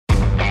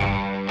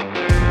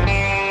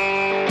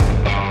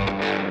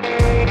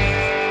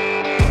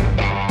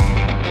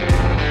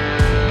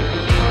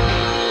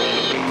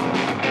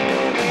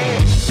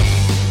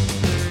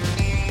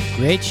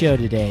Great show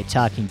today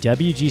talking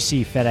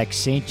WGC FedEx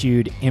St.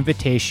 Jude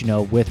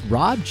Invitational with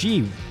Rob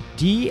G,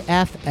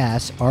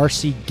 DFS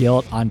RC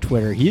Gilt on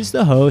Twitter. He's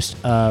the host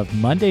of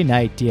Monday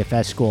Night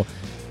DFS School.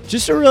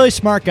 Just a really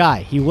smart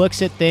guy. He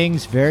looks at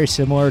things very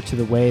similar to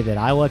the way that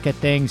I look at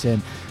things,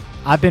 and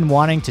I've been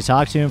wanting to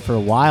talk to him for a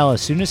while.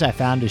 As soon as I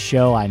found his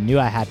show, I knew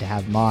I had to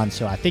have him on,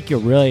 so I think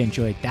you'll really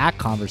enjoy that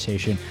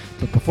conversation.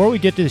 But before we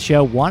get to the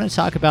show, want to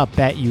talk about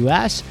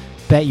BetUS.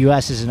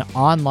 BetUS is an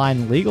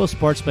online legal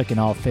sportsbook in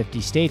all 50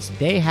 states.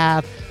 They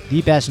have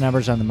the best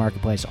numbers on the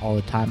marketplace all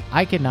the time.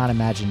 I could not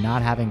imagine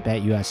not having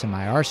BetUS in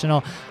my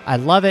arsenal. I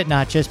love it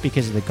not just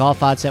because of the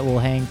golf odds that will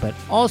hang, but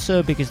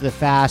also because of the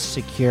fast,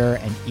 secure,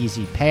 and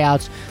easy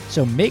payouts.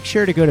 So make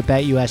sure to go to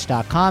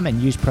BetUS.com and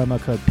use promo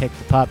code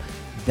PICKThePup.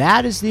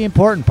 That is the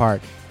important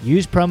part.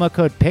 Use promo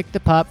code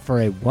PICKThePup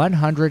for a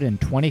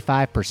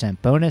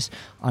 125% bonus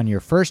on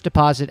your first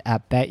deposit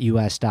at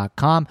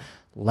BetUS.com.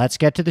 Let's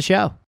get to the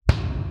show.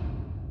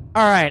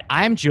 All right,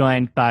 I'm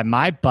joined by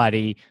my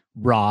buddy,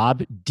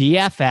 Rob,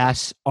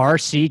 DFS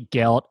RC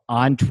Gilt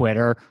on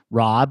Twitter.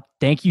 Rob,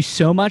 thank you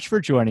so much for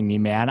joining me,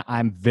 man.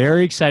 I'm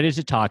very excited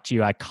to talk to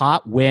you. I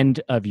caught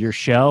wind of your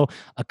show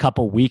a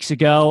couple weeks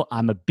ago.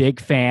 I'm a big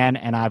fan,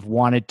 and I've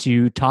wanted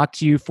to talk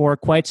to you for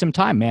quite some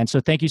time, man. So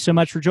thank you so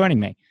much for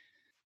joining me.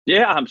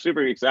 Yeah, I'm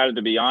super excited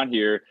to be on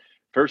here.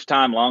 First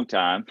time, long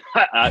time.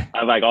 I've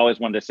like always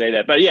wanted to say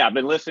that. But yeah, I've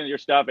been listening to your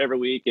stuff every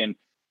week, and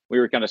we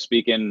were kind of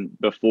speaking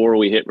before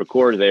we hit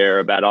record there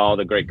about all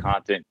the great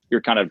content you're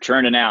kind of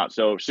churning out.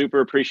 So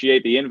super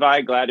appreciate the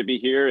invite. Glad to be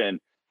here. And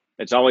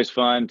it's always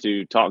fun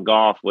to talk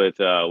golf with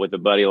a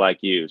buddy like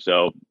you.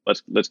 So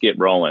let's get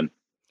rolling.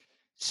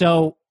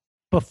 So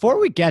before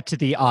we get to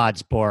the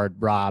odds board,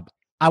 Rob,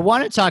 I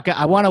want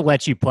to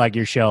let you plug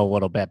your show a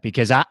little bit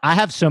because I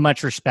have so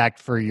much respect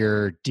for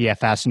your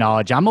DFS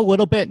knowledge. I'm a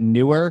little bit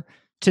newer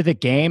to the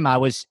game. I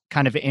was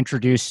kind of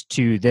introduced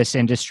to this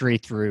industry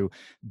through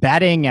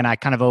betting, and I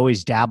kind of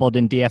always dabbled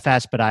in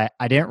DFS, but I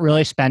didn't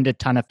really spend a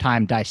ton of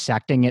time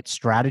dissecting it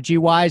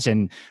strategy-wise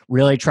and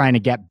really trying to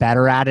get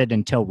better at it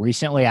until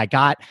recently. I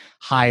got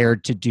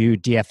hired to do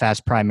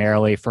DFS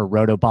primarily for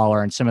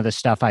Rotoballer, and some of the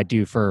stuff I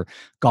do for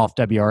Golf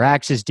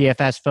WRX is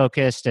DFS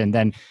focused, and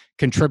then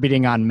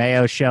contributing on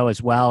Mayo's show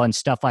as well and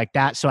stuff like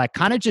that. So I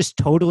kind of just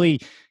totally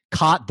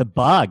caught the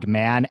bug,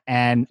 man.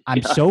 And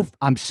I'm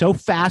so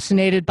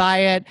fascinated by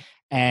it.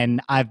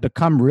 And I've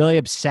become really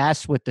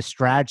obsessed with the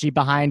strategy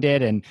behind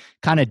it and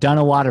kind of done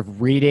a lot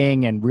of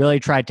reading and really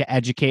tried to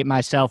educate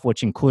myself,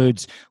 which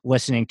includes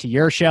listening to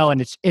your show.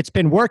 And it's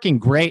been working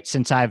great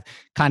since I've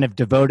kind of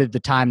devoted the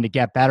time to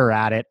get better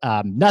at it.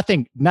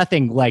 Nothing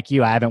like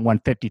you. I haven't won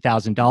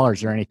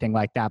 $50,000 or anything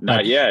like that.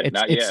 Not yet.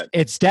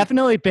 It's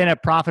definitely been a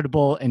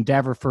profitable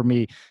endeavor for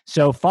me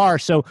so far.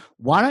 So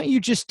why don't you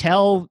just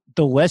tell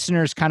the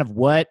listeners kind of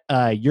what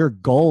your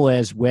goal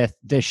is with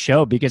this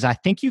show, because I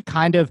think you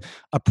kind of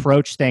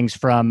approach things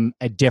from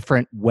a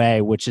different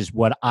way, which is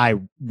what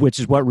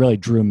really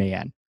drew me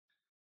in.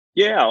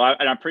 Yeah,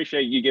 and I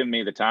appreciate you giving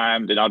me the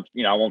time. That I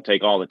won't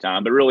take all the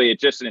time, but really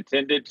it's just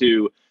intended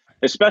to,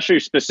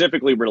 especially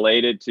specifically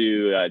related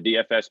to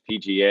DFS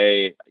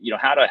PGA.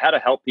 How to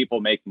help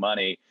people make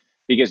money,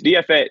 because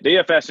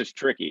DFS is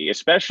tricky,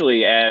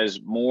 especially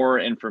as more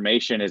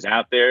information is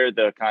out there.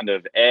 The kind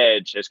of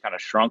edge has kind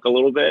of shrunk a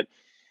little bit.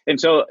 And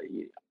so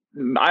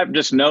I've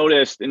just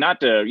noticed, and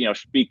not to,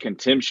 be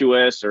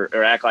contemptuous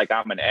or act like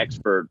I'm an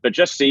expert, but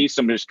just see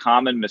some just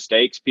common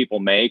mistakes people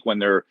make when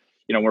they're,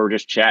 when we're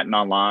just chatting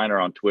online or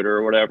on Twitter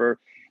or whatever.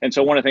 And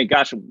so I want to think,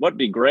 gosh, what'd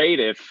be great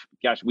if,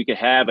 we could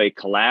have a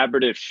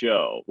collaborative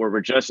show where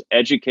we're just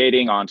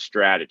educating on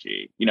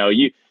strategy.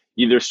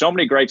 There's so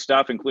many great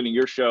stuff, including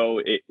your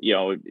show.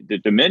 The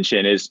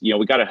dimension is,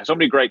 we got so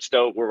many great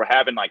stuff where we're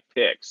having like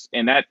picks,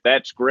 and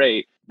that's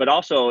great. But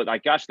also,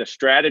 like, gosh, the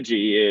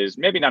strategy is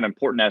maybe not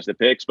important as the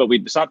picks, but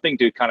something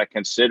to kind of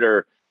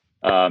consider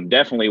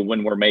definitely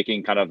when we're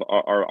making kind of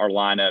our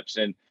lineups.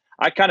 And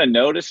I kind of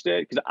noticed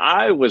it because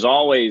I was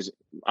always,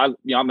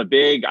 I'm a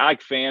big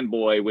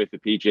fanboy with the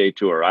PGA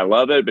Tour. I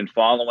love it. Been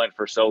following it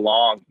for so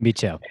long. Me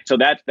too. So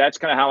that's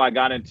kind of how I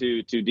got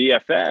into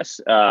DFS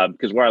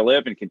because where I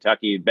live in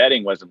Kentucky,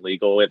 betting wasn't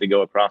legal. We had to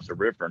go across the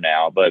river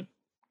now, but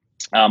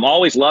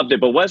always loved it,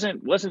 but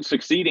wasn't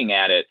succeeding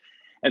at it.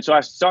 And so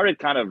I started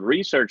kind of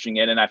researching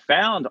it, and I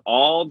found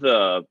all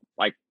the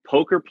like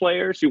poker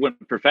players who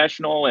went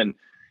professional and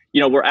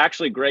were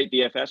actually great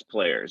DFS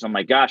players. I'm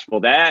like, gosh, well,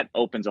 that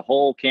opens a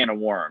whole can of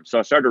worms. So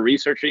I started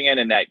researching it,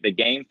 and that the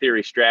game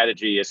theory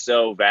strategy is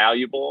so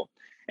valuable,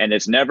 and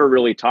it's never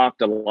really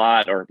talked a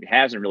lot, or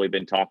hasn't really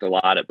been talked a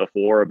lot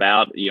before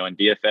about, in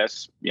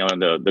DFS, in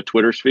the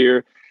Twitter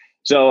sphere.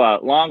 So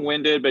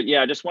long-winded, but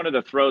yeah, I just wanted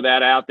to throw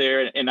that out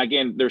there. And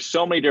again, there's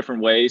so many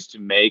different ways to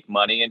make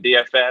money in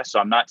DFS. So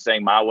I'm not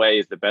saying my way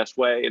is the best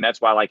way. And that's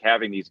why I like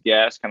having these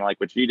guests, kind of like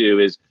what you do,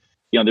 is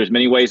there's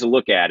many ways to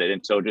look at it.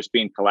 And so just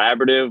being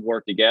collaborative,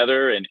 work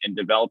together, and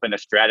developing a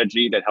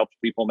strategy that helps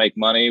people make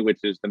money, which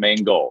is the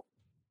main goal.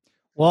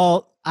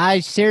 Well,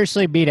 I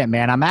seriously beat it,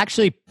 man.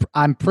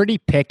 I'm pretty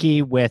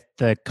picky with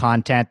the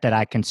content that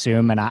I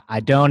consume, and I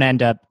don't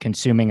end up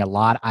consuming a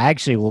lot. I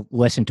actually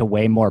listen to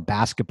way more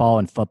basketball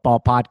and football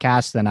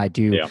podcasts than I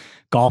do Yeah.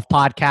 golf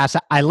podcasts.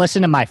 I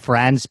listen to my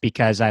friends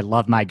because I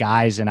love my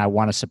guys and I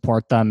want to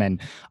support them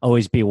and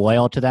always be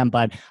loyal to them.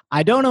 But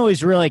I don't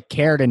always really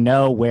care to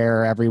know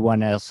where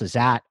everyone else is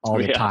at all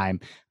the time.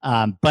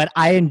 But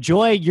I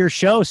enjoy your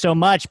show so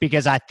much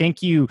because I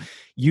think you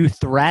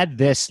thread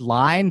this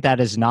line that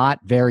is not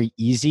very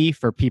easy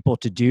for people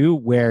to do,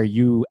 where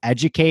you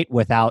educate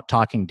without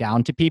talking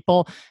down to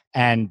people,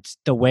 and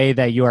the way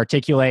that you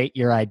articulate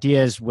your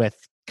ideas with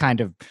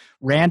kind of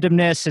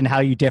randomness and how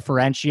you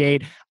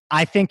differentiate.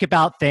 I think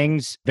about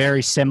things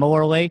very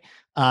similarly.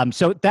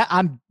 So that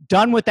I'm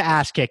done with the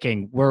ass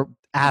kicking. We're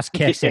ass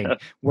kissing.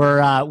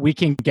 Yeah. We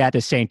can get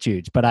to St.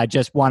 Jude's, but I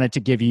just wanted to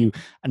give you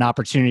an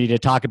opportunity to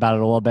talk about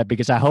it a little bit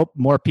because I hope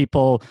more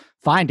people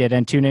find it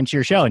and tune into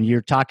your show. And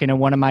you're talking to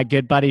one of my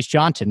good buddies,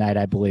 John, tonight,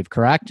 I believe,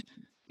 correct?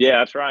 Yeah,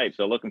 that's right.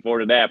 So looking forward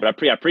to that.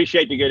 But I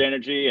appreciate the good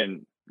energy,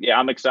 and yeah,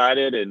 I'm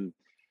excited.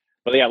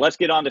 But yeah, let's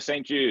get on to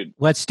St. Jude.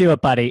 Let's do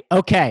it, buddy.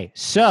 Okay,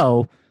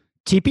 so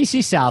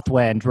TPC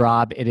Southwind,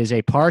 Rob, it is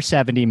a par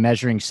 70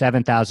 measuring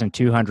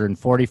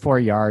 7,244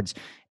 yards.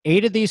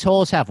 8 of these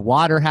holes have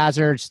water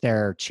hazards.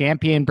 They're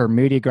champion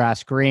Bermuda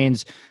grass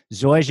greens,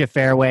 Zoysia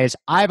fairways.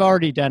 I've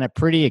already done a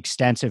pretty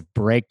extensive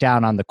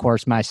breakdown on the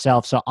course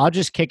myself, so I'll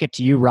just kick it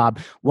to you, Rob.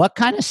 What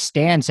kind of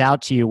stands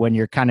out to you when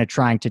you're kind of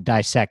trying to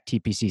dissect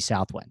TPC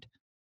Southwind?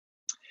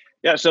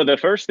 Yeah, so the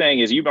first thing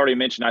is you've already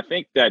mentioned, I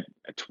think that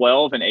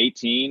 12 and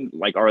 18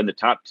 are in the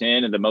top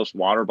 10 of the most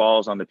water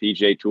balls on the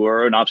PGA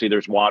Tour. And obviously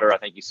there's water, I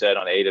think you said,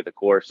 on 8 of the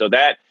course. So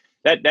that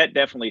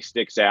definitely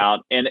sticks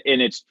out. And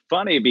it's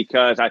funny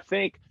because I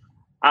think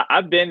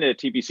I've been to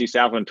TPC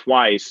Southwind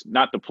twice,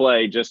 not to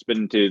play, just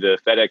been to the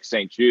FedEx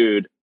St.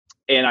 Jude.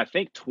 And I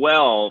think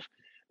 12,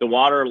 the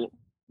water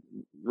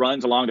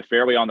runs along the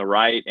fairway on the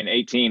right, and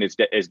 18 is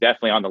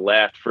definitely on the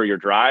left for your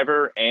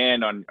driver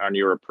and on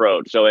your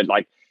approach. So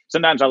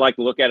sometimes I like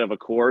to look at a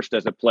course.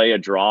 Does it play a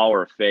draw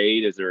or a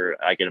fade? Is there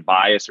a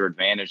bias or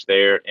advantage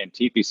there? And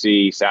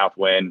TPC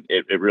Southwind,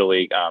 it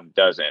really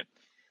doesn't.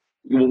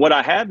 What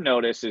I have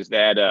noticed is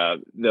that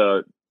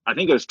I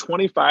think it was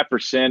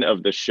 25%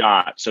 of the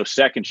shots, so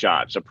second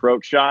shots,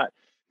 approach shot,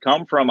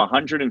 come from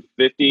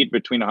 150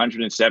 between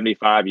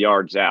 175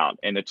 yards out.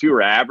 And the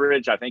tour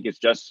average, I think, is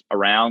just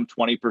around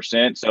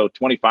 20%. So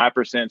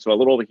 25%, so a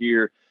little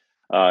here.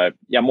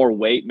 More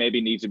weight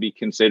maybe needs to be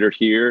considered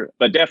here,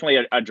 but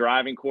definitely a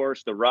driving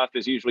course. The rough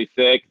is usually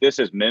thick. This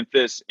is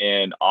Memphis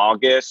in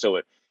August,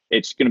 so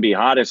it's going to be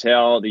hot as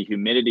hell. The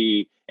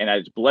humidity, and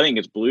it's blending,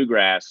 it's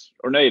bluegrass,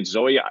 or no, it's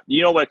Zoysia.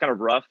 You know what kind of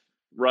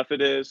rough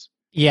it is?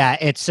 Yeah,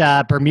 it's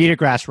Bermuda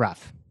grass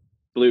rough.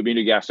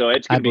 Bermuda grass. So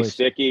it's going to be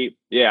sticky.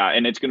 Yeah,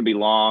 and it's going to be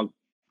long,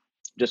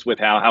 just with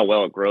how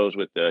well it grows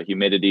with the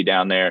humidity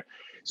down there.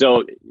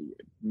 So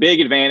big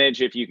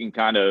advantage if you can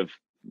kind of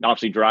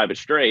obviously drive it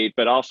straight,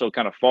 but also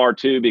kind of far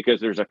too, because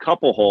there's a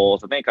couple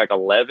holes, I think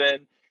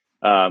 11,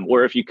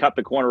 where if you cut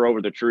the corner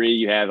over the tree,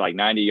 you have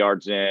 90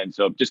 yards in.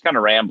 So just kind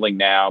of rambling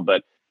now,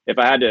 but if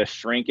I had to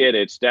shrink it,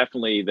 it's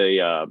definitely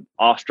the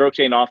off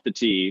the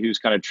tee, who's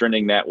kind of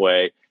trending that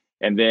way.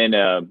 And then,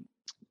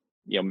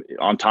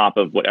 on top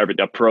of whatever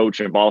the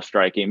approach and ball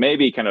striking,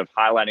 maybe kind of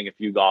highlighting a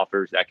few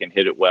golfers that can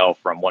hit it well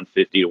from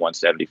 150 to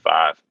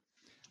 175.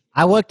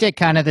 I looked at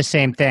kind of the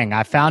same thing.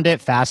 I found it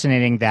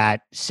fascinating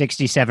that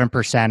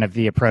 67% of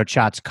the approach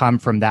shots come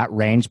from that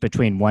range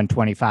between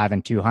 125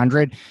 and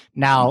 200.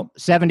 Now,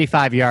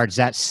 75 yards,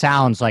 that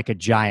sounds like a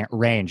giant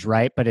range,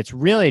 right? But it's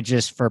really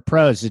just for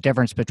pros, the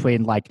difference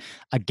between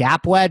a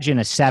gap wedge and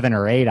a 7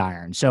 or 8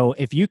 iron. So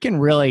if you can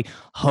really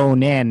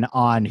hone in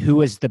on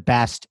who is the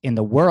best in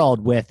the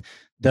world with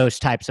those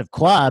types of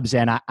clubs.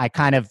 And I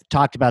kind of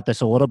talked about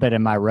this a little bit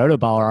in my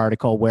Rotoballer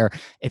article, where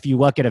if you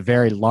look at a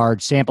very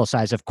large sample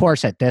size, of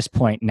course, at this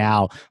point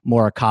now,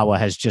 Morikawa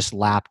has just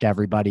lapped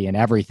everybody and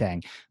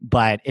everything.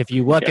 But if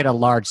you look at a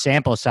large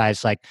sample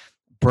size, like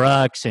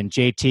Brooks and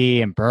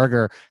JT and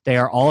Berger, they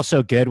are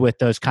also good with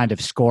those kind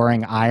of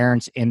scoring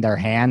irons in their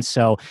hands.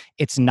 So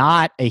it's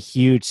not a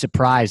huge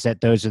surprise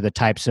that those are the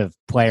types of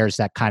players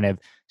that kind of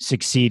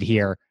succeed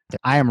here.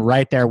 I am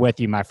right there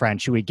with you, my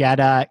friend. Should we get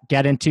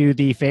into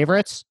the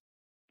favorites?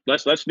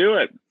 Let's do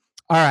it.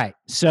 All right.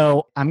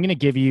 So I'm going to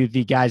give you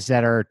the guys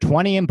that are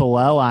 20 and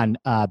below on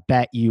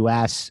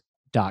betus.com.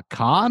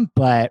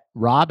 But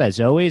Rob,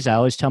 as always, I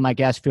always tell my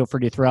guests, feel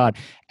free to throw out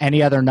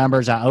any other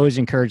numbers. I always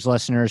encourage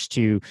listeners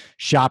to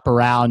shop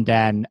around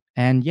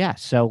and yeah,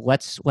 so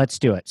let's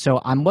do it.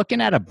 So I'm looking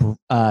at a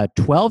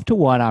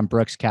 12-1 on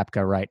Brooks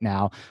Koepka right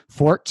now,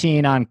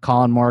 14 on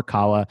Colin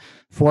Morikawa,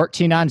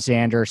 14 on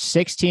Xander,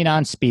 16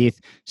 on Spieth,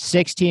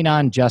 16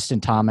 on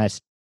Justin Thomas,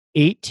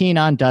 18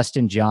 on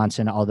Dustin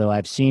Johnson, although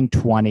I've seen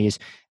 20s,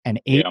 and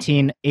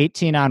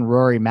 18 on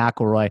Rory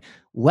McIlroy.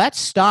 Let's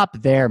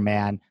stop there,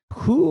 man.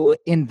 Who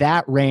in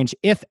that range,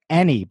 if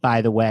any,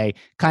 by the way,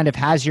 kind of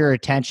has your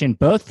attention,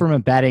 both from a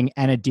betting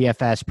and a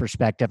DFS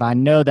perspective? I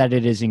know that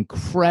it is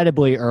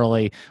incredibly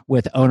early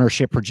with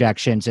ownership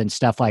projections and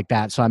stuff like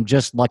that. So I'm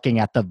just looking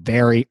at the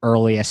very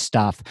earliest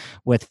stuff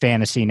with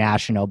Fantasy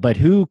National. But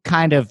who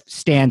kind of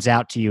stands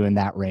out to you in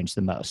that range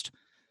the most?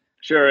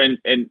 Sure,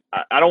 and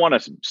I don't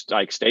want to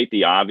like state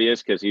the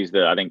obvious because he's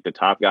I think the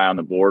top guy on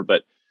the board,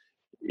 but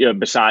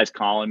besides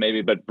Colin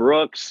maybe, but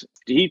Brooks,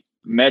 he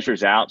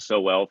measures out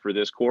so well for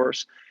this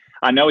course.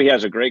 I know he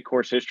has a great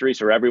course history,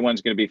 so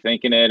everyone's going to be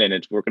thinking it,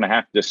 and we're going to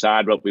have to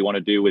decide what we want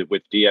to do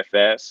with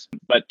DFS.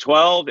 But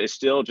 12 is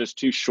still just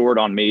too short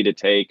on me to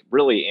take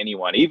really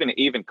anyone,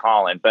 even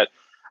Colin. But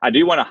I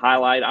do want to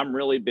highlight, I'm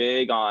really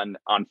big on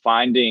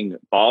finding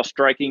ball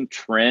striking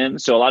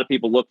trends. So a lot of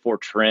people look for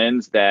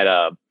trends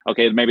that,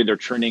 okay, maybe they're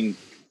trending,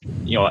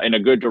 in a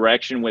good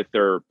direction with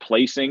their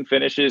placing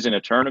finishes in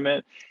a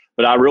tournament.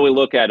 But I really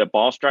look at a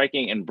ball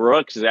striking, and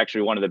Brooks is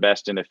actually one of the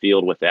best in the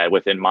field with that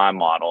within my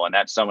model. And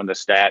that's some of the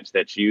stats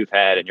that you've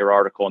had in your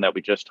article and that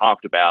we just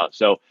talked about.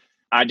 So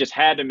I just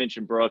had to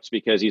mention Brooks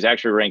because he's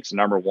actually ranks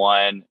number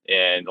 1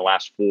 in the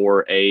last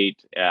 4,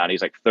 8, and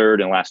he's like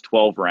 3rd in the last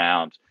 12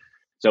 rounds.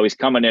 So he's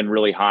coming in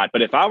really hot.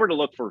 But if I were to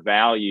look for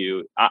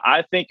value,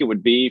 I think it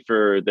would be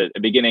for the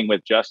beginning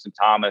with Justin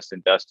Thomas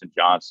and Dustin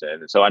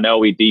Johnson. So I know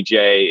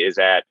DJ is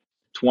at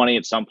 20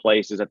 at some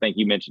places. I think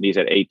you mentioned he's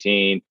at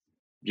 18.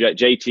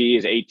 JT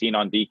is 18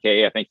 on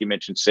DK. I think you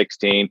mentioned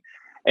 16.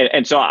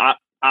 And so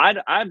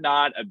I'm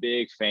not a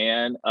big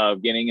fan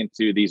of getting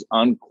into these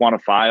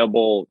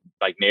unquantifiable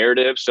like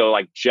narratives. So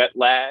like jet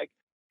lag.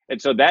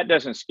 And so that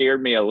doesn't scare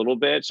me a little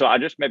bit. So I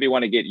just maybe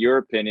want to get your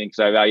opinion because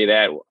I value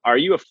that. Are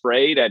you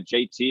afraid at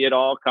JT at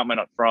all coming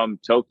up from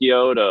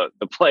Tokyo to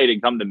the plate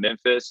and come to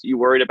Memphis? You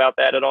worried about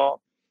that at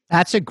all?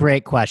 That's a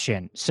great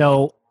question.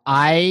 So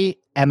I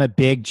am a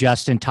big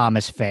Justin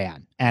Thomas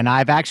fan, and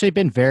I've actually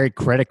been very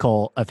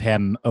critical of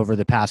him over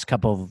the past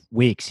couple of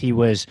weeks. He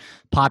was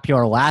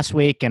popular last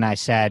week, and I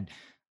said,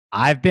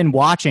 I've been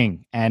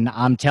watching, and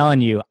I'm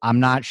telling you, I'm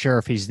not sure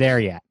if he's there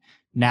yet.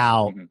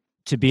 Now,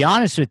 to be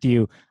honest with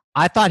you,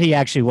 I thought he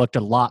actually looked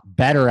a lot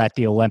better at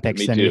the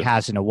Olympics than he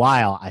has in a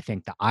while. I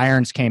think the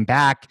irons came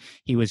back.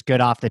 He was good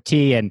off the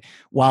tee. And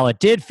while it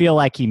did feel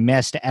like he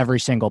missed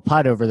every single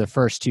putt over the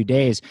first 2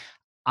 days,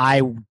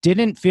 I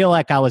didn't feel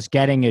like I was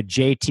getting a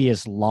JT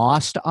is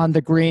lost on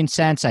the green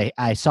sense.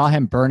 I saw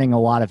him burning a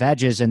lot of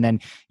edges. And then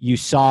you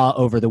saw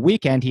over the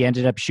weekend, he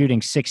ended up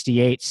shooting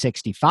 68,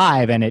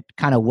 65, and it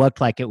kind of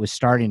looked like it was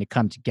starting to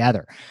come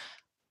together.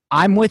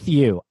 I'm with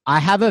you. I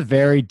have a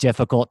very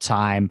difficult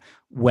time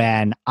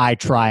when I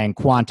try and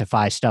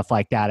quantify stuff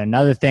like that.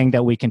 Another thing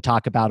that we can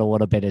talk about a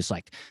little bit is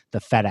like the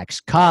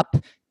FedEx Cup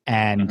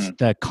and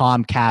the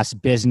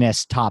Comcast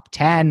Business Top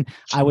 10.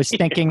 I was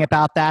thinking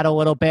about that a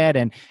little bit,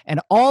 and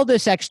all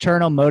this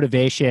external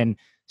motivation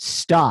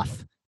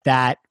stuff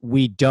that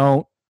we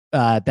don't,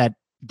 that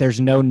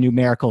there's no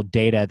numerical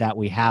data that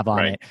we have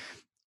on it.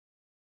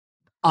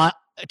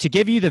 To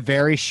give you the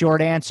very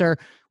short answer,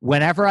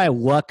 whenever I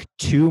look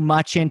too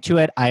much into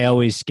it, I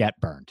always get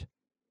burned.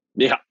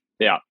 Yeah.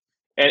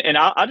 And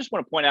I just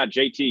want to point out,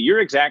 JT, you're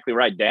exactly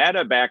right.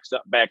 Data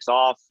backs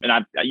off,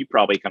 and you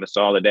probably kind of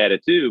saw the data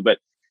too, but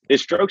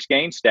his strokes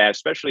gain stat,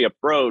 especially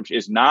approach,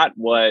 is not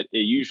what it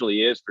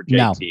usually is for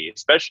JT,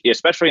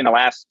 especially in the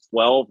last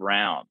 12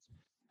 rounds.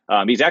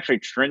 He's actually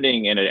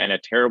trending in a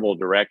terrible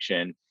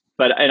direction.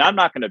 And I'm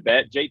not going to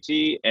bet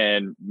JT,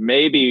 and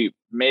maybe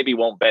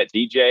won't bet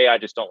DJ. I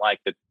just don't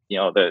like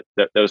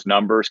those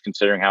numbers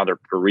considering how they're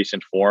per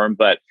recent form.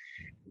 But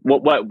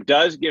what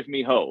does give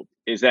me hope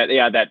is that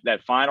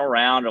that final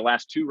round or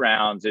last 2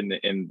 rounds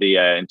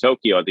in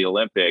Tokyo at the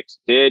Olympics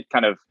did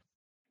kind of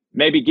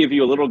maybe give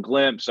you a little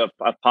glimpse of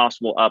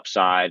possible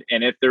upside.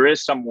 And if there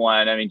is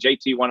someone, I mean,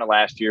 JT won it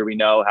last year. We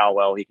know how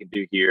well he can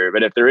do here.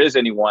 But if there is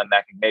anyone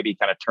that can maybe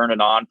kind of turn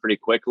it on pretty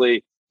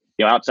quickly,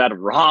 outside of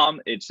Rahm,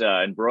 it's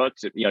and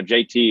Brooks,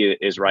 JT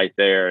is right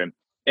there. And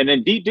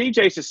then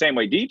DJ's the same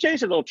way.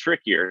 DJ's a little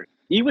trickier.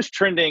 He was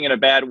trending in a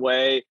bad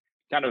way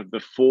kind of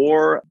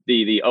before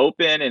the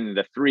Open and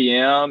the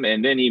 3M,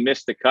 and then he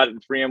missed the cut at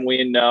the 3M.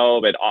 We know,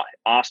 but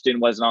Austin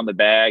wasn't on the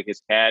bag,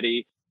 his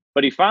caddy.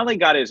 But he finally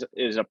got his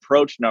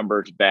approach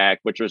numbers back,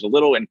 which was a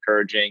little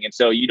encouraging. And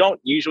so you don't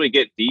usually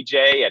get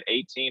DJ at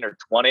 18 or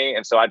 20.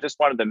 And so I just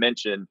wanted to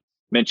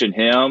mention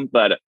him.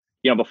 But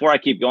before I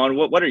keep going,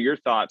 what are your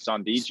thoughts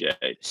on DJ?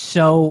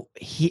 So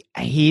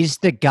he's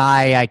the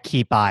guy I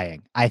keep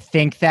eyeing. I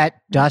think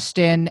that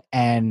Dustin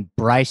and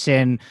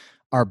Bryson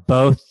are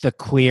both the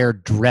clear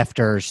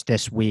drifters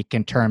this week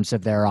in terms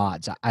of their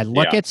odds. I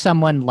look at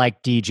someone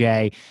like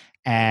DJ,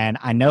 and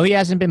I know he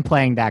hasn't been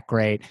playing that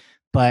great,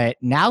 but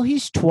now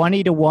he's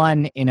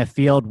 20-1 in a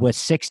field with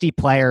 60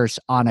 players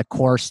on a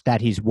course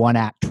that he's won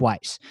at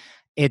twice.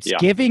 It's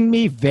giving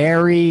me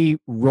very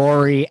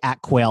Rory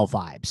at Quail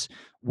vibes,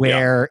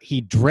 where he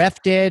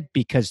drifted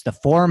because the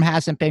form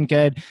hasn't been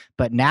good,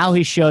 but now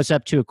he shows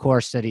up to a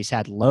course that he's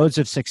had loads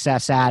of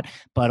success at,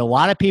 but a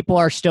lot of people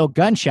are still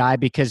gun shy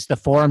because the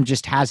form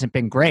just hasn't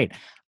been great.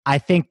 I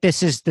think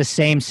this is the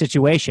same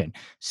situation.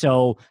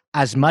 So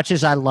as much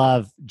as I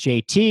love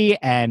JT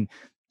and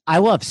I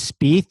love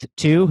Spieth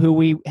too, who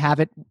we have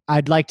it,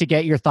 I'd like to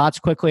get your thoughts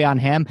quickly on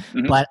him.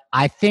 Mm-hmm. But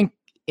I think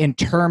in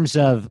terms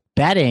of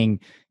betting,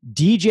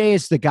 DJ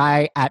is the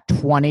guy at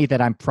 20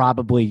 that I'm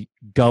probably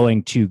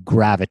going to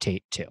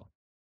gravitate to.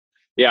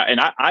 Yeah, and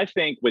I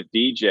think with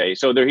DJ,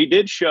 so he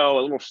did show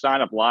a little sign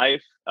of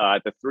life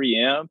at the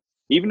 3M,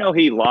 even though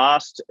he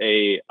lost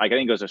I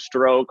think it was a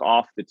stroke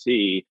off the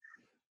tee.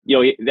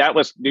 That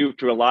was due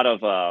to a lot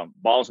of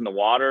balls in the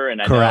water,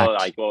 and I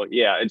Correct. know,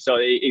 and so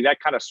that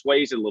kind of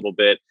sways it a little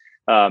bit.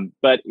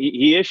 But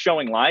he is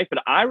showing life,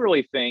 but I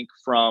really think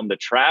from the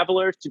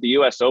Travelers to the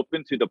U.S.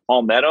 Open to the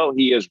Palmetto,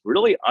 he has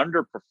really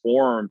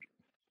underperformed.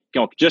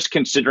 Just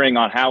considering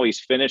on how he's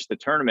finished the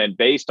tournament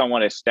based on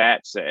what his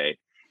stats say.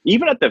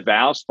 Even at the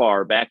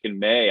Valspar back in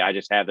May, I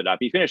just have it up.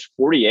 He finished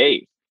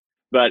 48th,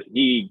 but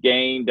he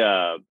gained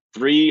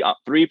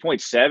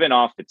 3.7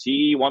 off the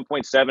tee,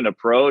 1.7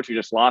 approach. He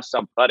just lost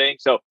some putting.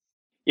 So,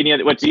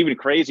 what's even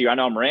crazier, I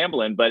know I'm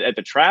rambling, but at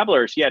the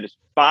Travelers, he had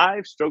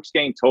 5 strokes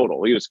gained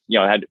total. He was,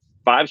 had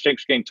 5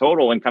 strokes gained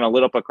total and kind of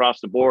lit up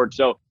across the board.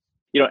 So,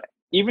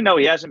 even though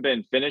he hasn't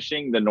been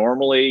finishing the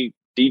normally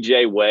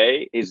DJ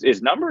way,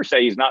 his numbers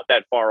say he's not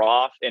that far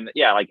off. And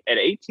yeah, like at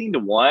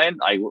 18-1,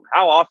 like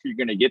how often are you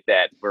going to get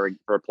that for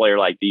a player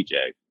like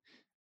DJ?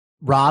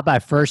 Rob, I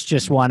first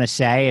just want to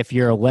say, if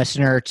you're a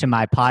listener to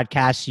my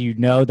podcast, you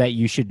know that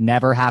you should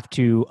never have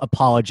to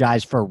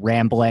apologize for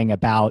rambling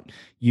about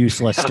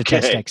useless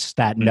statistics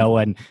that no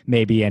one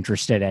may be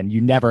interested in.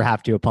 You never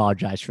have to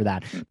apologize for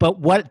that.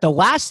 But the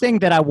last thing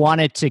that I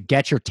wanted to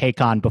get your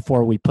take on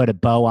before we put a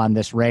bow on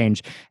this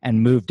range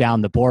and move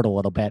down the board a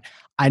little bit,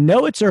 I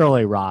know it's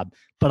early, Rob,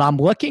 but I'm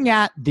looking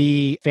at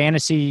the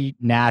Fantasy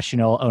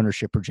National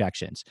ownership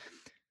projections.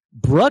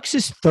 Brooks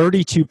is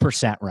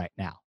 32% right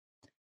now.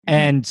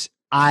 And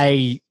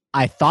I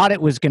thought it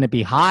was going to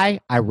be high.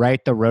 I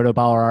write the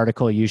Rotoballer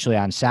article usually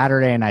on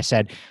Saturday, and I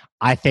said,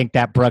 I think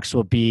that Brooks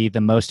will be the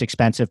most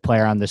expensive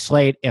player on the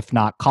slate, if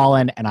not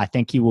Colin, and I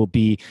think he will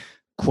be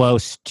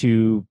close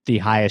to the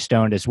highest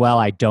owned as well.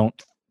 I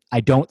don't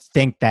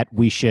think that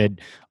we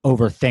should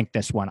overthink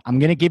this one. I'm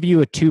going to give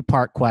you a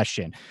 2-part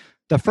question.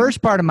 The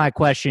first part of my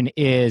question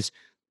is,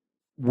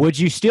 would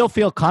you still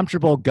feel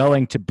comfortable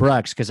going to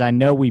Brooks? Because I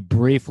know we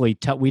briefly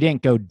we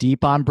didn't go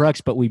deep on Brooks,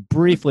 but we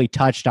briefly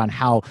touched on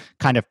how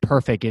kind of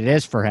perfect it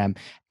is for him.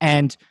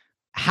 And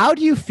how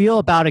do you feel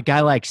about a guy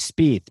like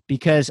Spieth?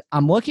 Because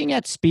I'm looking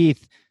at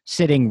Spieth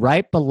sitting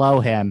right below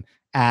him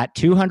at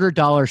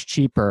 $200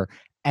 cheaper,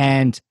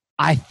 and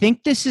I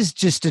think this is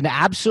just an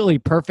absolutely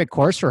perfect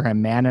course for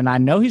him, man. And I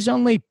know he's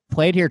only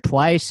played here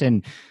twice,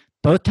 and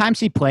both times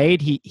he played,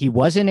 he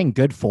wasn't in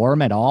good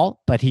form at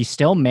all, but he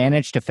still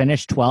managed to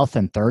finish 12th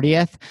and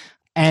 30th.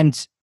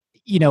 And,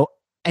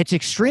 it's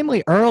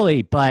extremely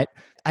early, but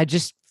I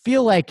just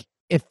feel like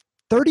if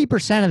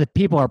 30% of the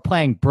people are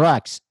playing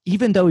Brooks,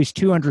 even though he's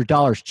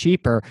 $200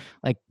 cheaper,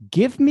 like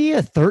give me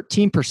a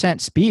 13%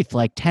 Spieth,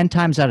 like 10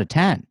 times out of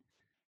 10.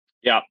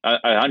 Yeah,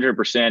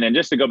 100%. And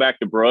just to go back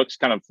to Brooks,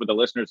 kind of for the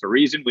listeners, the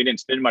reason we didn't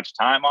spend much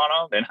time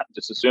on him, and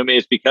just assuming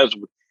is because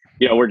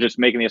we're just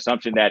making the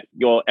assumption that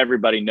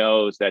everybody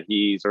knows that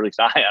he's, or at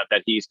least I have,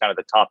 that he's kind of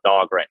the top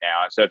dog right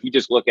now. So if you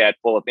just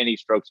pull up any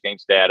strokes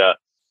gains data,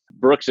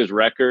 Brooks's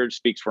record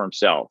speaks for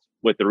himself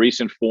with the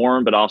recent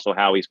form, but also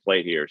how he's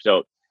played here.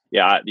 So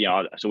yeah,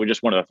 so we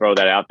just wanted to throw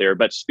that out there.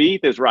 But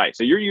Spieth is right.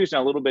 So you're using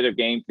a little bit of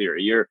game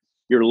theory.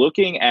 You're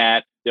looking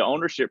at the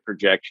ownership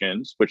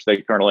projections, which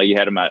they currently, you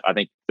had them at, I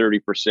think,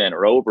 30%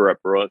 or over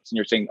at Brooks, and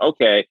you're saying,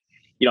 okay,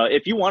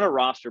 if you want to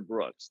roster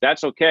Brooks,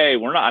 that's okay.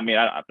 We're not. I mean,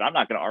 I'm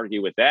not going to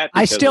argue with that.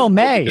 I still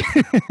may.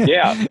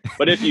 Yeah,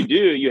 but if you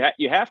do,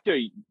 you have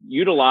to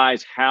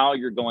utilize how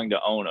you're going to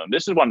own them.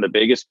 This is one of the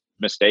biggest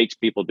mistakes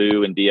people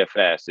do in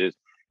DFS is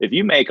if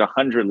you make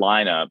 100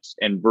 lineups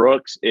and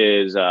Brooks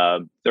is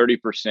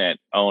 30%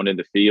 owned in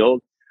the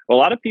field. Well, a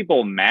lot of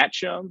people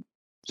match them.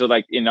 So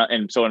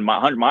so in my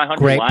 100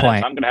 Great lineups,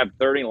 point. I'm going to have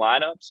 30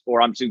 lineups,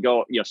 or I'm just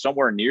going to go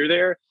somewhere near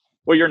there.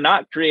 Well, you're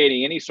not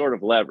creating any sort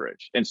of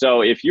leverage. And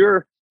so if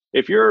you're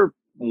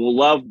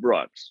love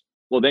Brooks,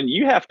 well, then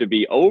you have to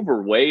be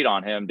overweight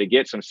on him to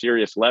get some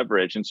serious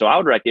leverage. And so I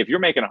would reckon if you're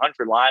making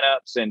 100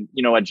 lineups and,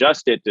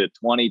 adjust it to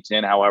 20,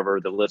 10,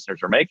 however the listeners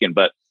are making,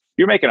 but if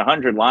you're making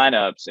 100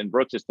 lineups and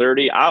Brooks is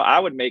 30, I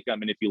would make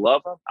them. And if you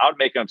love them, I would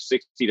make them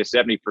 60 to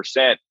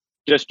 70%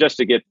 just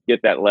to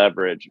get that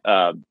leverage.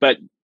 But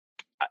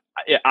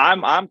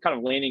I'm kind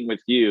of leaning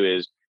with you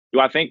is, do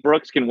I think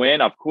Brooks can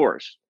win? Of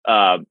course.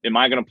 Am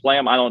I going to play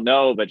him? I don't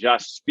know. But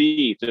just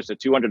Spieth, just a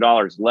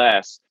 $200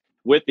 less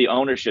with the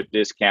ownership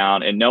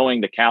discount and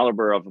knowing the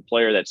caliber of a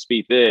player that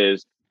Spieth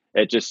is,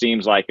 it just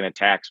seems like an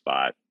attack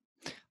spot.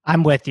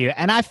 I'm with you.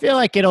 And I feel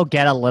like it'll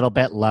get a little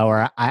bit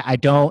lower. I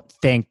don't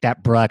think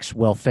that Brooks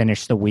will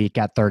finish the week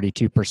at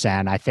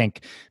 32%. I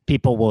think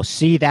people will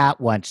see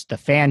that once the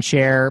fan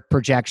share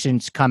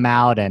projections come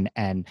out. And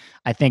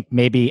I think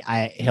maybe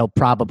he'll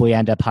probably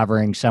end up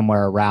hovering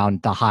somewhere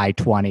around the high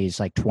 20s,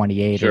 like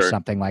 28 or Sure.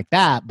 something like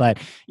that. But,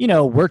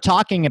 we're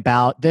talking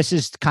about, this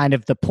is kind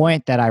of the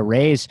point that I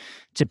raise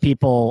to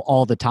people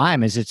all the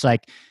time, is it's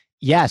like,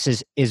 yes,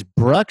 is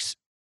Brooks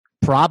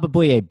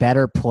probably a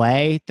better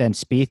play than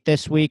Spieth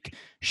this week?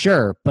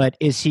 Sure, but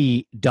is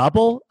he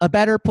double a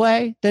better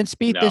play than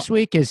Spieth No. this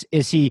week? Is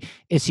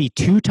he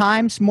 2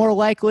 times more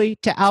likely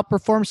to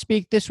outperform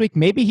Spieth this week?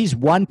 Maybe he's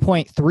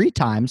 1.3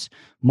 times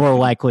more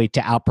likely to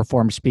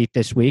outperform Spieth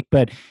this week,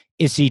 but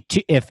is he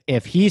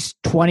if he's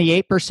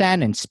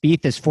 28% and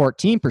Spieth is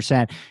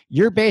 14%,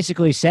 you're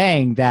basically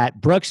saying that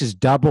Brooks is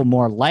double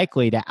more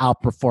likely to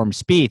outperform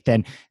Spieth,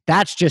 and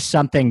that's just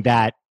something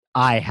that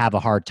I have a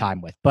hard time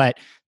with. But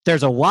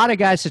there's a lot of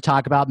guys to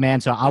talk about, man.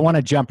 So I want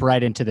to jump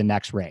right into the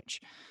next range.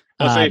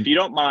 Well, so if you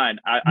don't mind,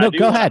 I do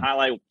go want ahead. to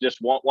highlight just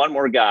one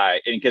more guy,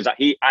 and because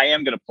I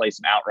am going to place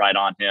an outright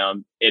on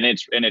him, and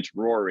it's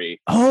Rory.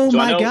 Oh So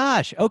I my know,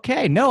 gosh.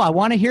 Okay. No, I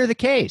want to hear the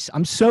case.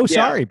 I'm so yeah,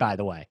 sorry, by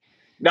the way.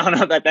 no,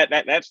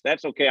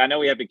 that's okay. I know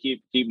we have to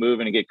keep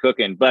moving and get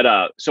cooking,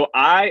 but so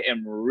I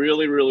am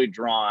really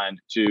drawn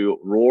to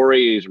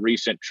Rory's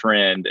recent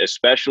trend,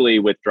 especially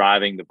with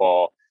driving the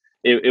ball.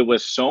 It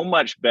was so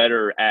much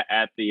better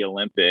at the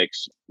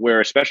Olympics,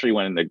 where especially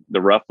when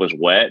the rough was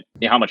wet,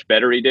 how much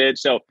better he did.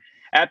 So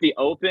at the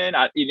Open,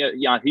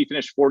 he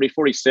finished 40,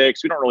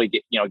 46. We don't really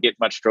get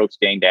much strokes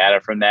gain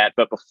data from that,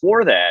 but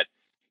before that,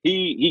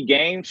 he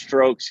gained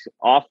strokes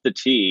off the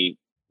tee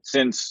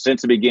since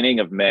the beginning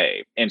of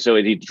May. And so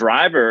the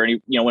driver,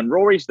 and when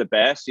Rory's the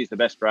best, he's the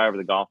best driver of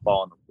the golf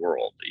ball in the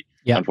world.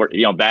 Yeah.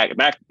 Unfortunately, back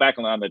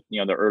on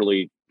the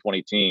early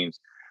 20 teens.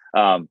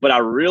 But I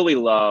really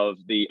love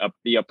the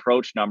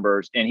approach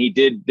numbers, and he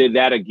did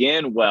that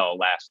again well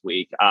last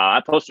week.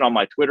 I posted on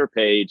my Twitter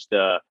page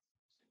the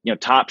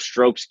top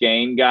strokes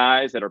gain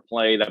guys that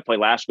play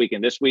last week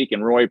and this week,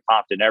 and Rory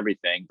popped in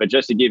everything. But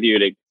just to give you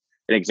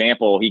an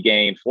example, he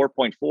gained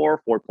 4.4,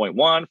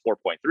 4.1,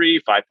 4.3,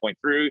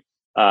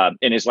 5.3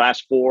 in his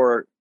last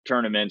 4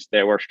 tournaments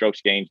there where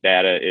strokes gains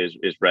data is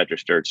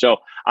registered. So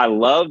I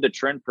love the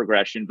trend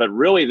progression, but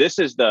really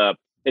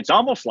it's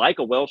almost like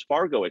a Wells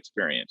Fargo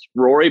experience.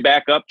 Rory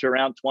back up to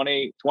around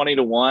 20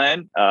 to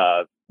 1.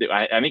 I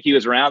think he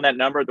was around that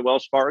number at the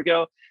Wells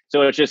Fargo.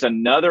 So it's just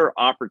another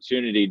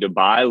opportunity to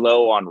buy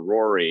low on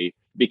Rory,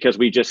 because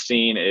we just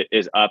seen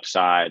his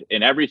upside.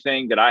 And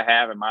everything that I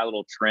have in my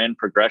little trend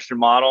progression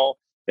model,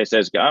 it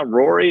says,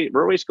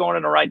 Rory's going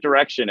in the right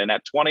direction. And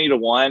at 20 to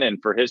 1,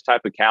 and for his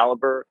type of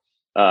caliber,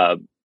 I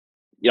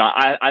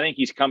think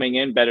he's coming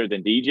in better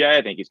than DJ.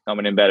 I think he's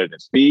coming in better than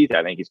Spieth.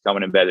 I think he's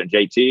coming in better than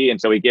JT.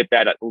 And so we get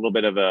that a little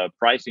bit of a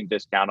pricing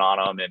discount on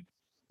him. And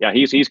yeah,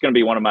 he's going to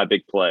be one of my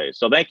big plays.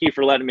 So thank you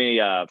for letting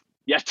me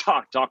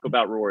talk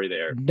about Rory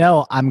there.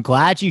 No, I'm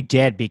glad you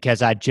did,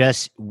 because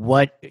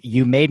what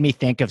you made me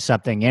think of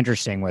something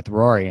interesting with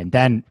Rory, and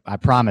then I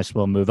promise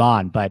we'll move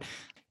on. But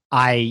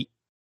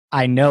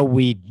I know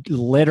we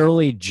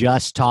literally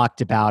just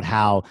talked about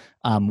how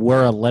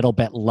we're a little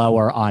bit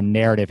lower on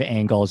narrative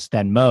angles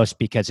than most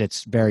because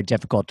it's very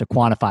difficult to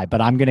quantify.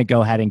 But I'm going to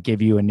go ahead and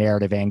give you a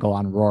narrative angle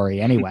on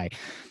Rory anyway.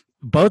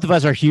 Both of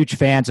us are huge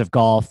fans of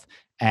golf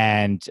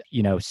and,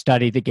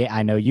 study the game.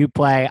 I know you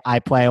play, I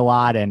play a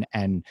lot,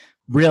 and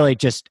really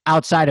just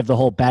outside of the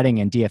whole betting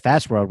and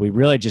DFS world, we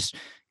really just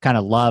kind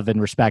of love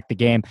and respect the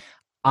game.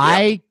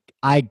 Yep.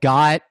 I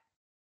got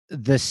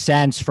the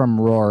sense from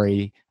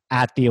Rory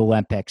at the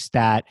Olympics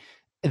that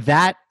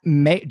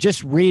may,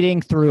 just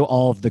reading through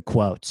all of the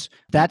quotes,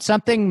 that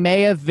something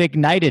may have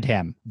ignited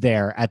him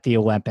there at the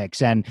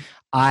Olympics. And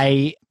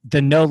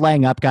the No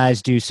Laying Up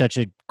guys do such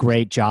a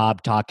great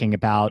job talking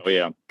about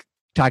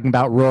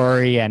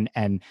Rory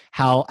and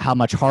how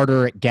much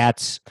harder it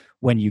gets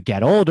when you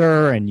get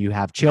older and you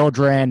have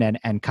children,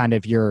 and kind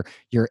of your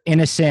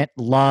innocent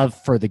love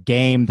for the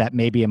game that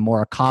maybe a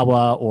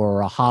Morikawa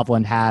or a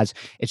Hovland has.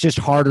 It's just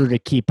harder to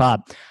keep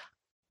up.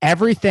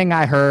 Everything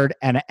I heard,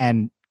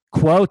 and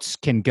quotes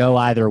can go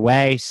either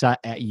way. So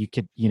you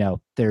could,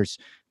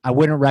 I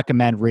wouldn't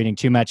recommend reading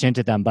too much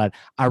into them, but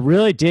I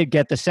really did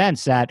get the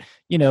sense that,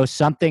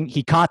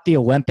 he caught the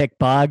Olympic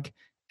bug.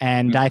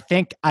 And I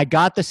think I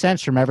got the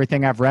sense from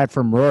everything I've read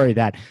from Rory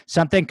that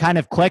something kind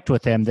of clicked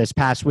with him this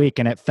past week,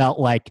 and it felt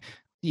like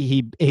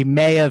he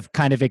may have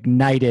kind of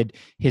ignited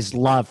his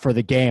love for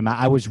the game.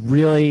 I was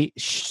really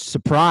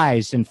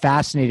surprised and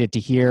fascinated to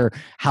hear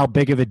how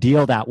big of a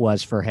deal that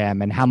was for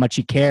him, and how much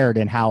he cared,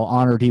 and how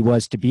honored he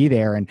was to be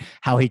there, and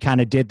how he kind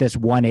of did this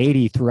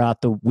 180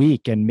 throughout the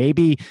week. And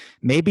maybe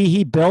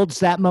he builds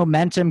that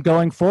momentum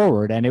going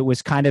forward, and it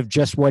was kind of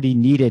just what he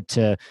needed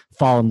to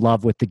fall in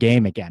love with the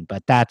game again.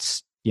 But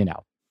that's,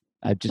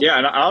 and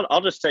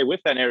I'll just say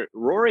with that,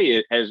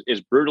 Rory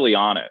is brutally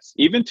honest,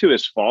 even to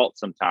his fault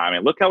sometimes.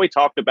 And look how we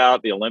talked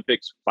about the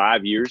Olympics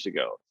 5 years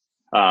ago.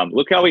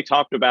 Look how we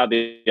talked about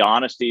the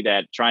honesty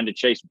that trying to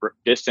chase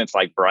distance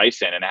like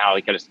Bryson and how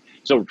he kind of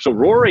so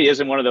Rory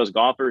isn't one of those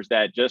golfers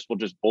that will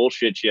just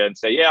bullshit you and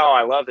say, yeah,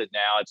 I love it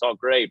now, it's all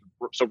great.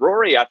 So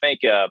Rory, I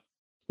think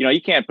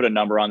you can't put a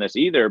number on this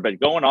either, but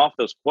going off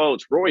those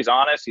quotes, Rory's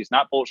honest, he's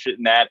not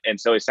bullshitting that, and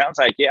so it sounds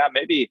like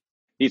maybe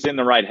he's in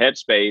the right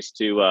headspace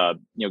to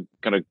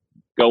kind of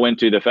go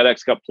into the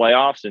FedEx Cup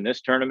playoffs in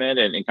this tournament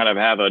and kind of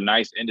have a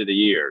nice end of the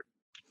year.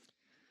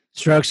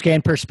 Strokes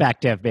gain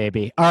perspective,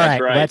 baby. All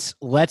right,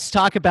 let's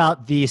talk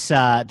about this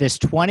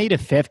 20 to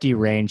 50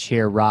 range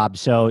here, Rob.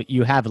 So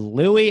you have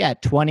Louis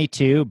at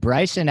 22,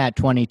 Bryson at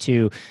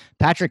 22,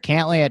 Patrick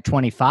Cantlay at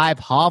 25,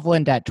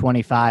 Hovland at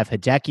 25,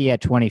 Hideki at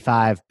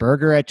 25,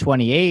 Berger at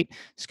 28,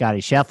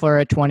 Scotty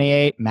Scheffler at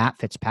 28, Matt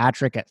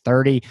Fitzpatrick at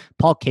 30,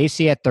 Paul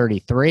Casey at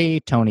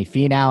 33, Tony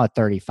Finau at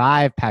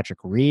 35, Patrick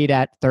Reed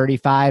at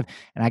 35,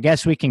 and I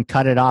guess we can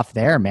cut it off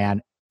there,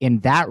 man.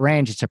 In that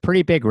range, it's a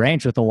pretty big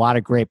range with a lot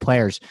of great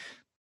players.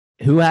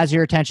 Who has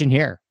your attention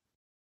here?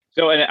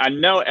 So, and I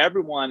know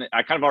everyone,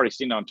 I kind of already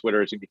seen on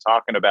Twitter, is going to be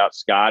talking about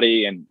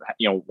Scotty and,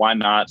 why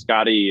not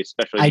Scotty,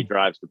 especially he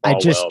drives the ball. I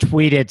just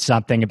tweeted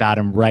something about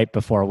him right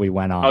before we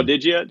went on. Oh,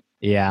 did you?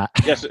 Yeah.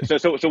 Yes.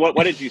 So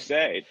what did you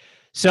say?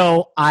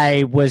 So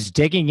I was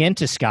digging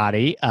into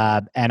Scotty,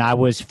 and I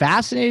was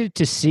fascinated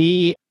to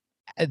see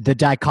the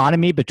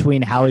dichotomy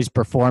between how he's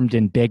performed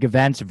in big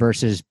events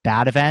versus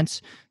bad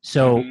events.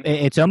 So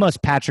it's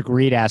almost Patrick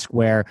Reed-esque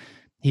where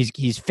he's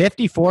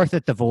 54th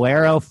at the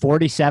Valero,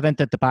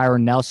 47th at the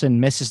Byron Nelson,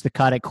 misses the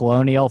cut at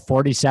Colonial,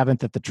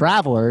 47th at the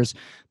Travelers,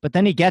 but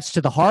then he gets to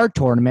the hard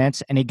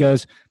tournaments and he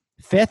goes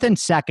 5th and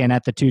 2nd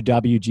at the two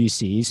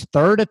WGCs,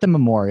 3rd at the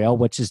Memorial,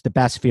 which is the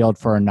best field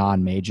for a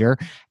non-major,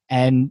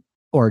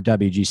 or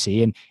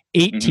WGC, and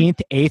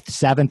 18th, 8th,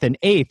 7th, and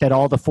 8th at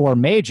all the four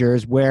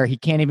majors where he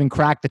can't even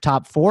crack the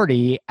top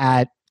 40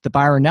 at the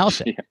Byron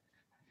Nelson.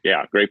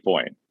 Yeah, great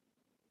point.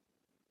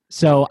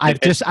 So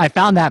I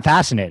found that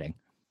fascinating.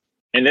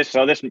 And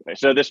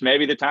this may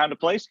be the time to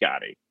play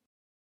Scotty.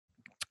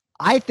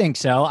 I think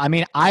so. I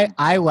mean,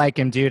 I like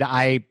him, dude.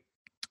 I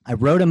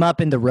wrote him up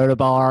in the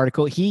Rotoball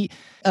article. He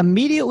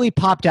immediately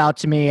popped out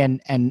to me,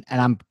 and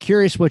I'm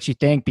curious what you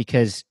think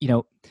because,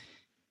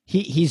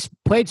 he's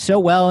played so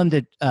well in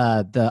the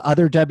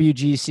other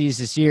WGCs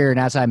this year. And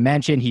as I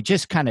mentioned, he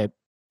just kind of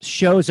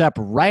shows up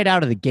right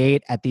out of the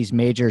gate at these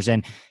majors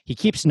and he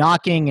keeps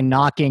knocking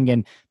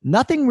and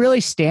nothing really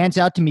stands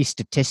out to me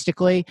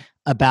statistically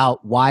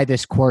about why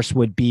this course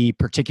would be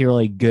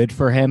particularly good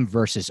for him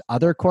versus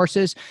other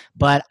courses.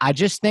 But I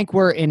just think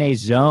we're in a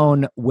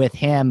zone with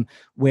him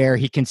where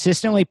he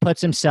consistently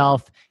puts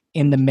himself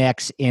in the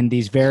mix in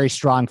these very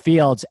strong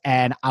fields.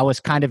 And I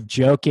was kind of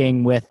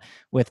joking with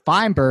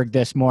Feinberg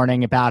this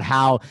morning about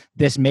how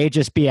this may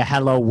just be a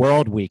hello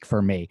world week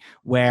for me,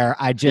 where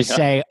I just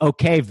say,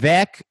 okay,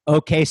 Vic,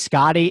 okay,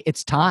 Scotty,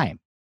 it's time.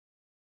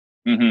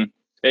 Mm-hmm.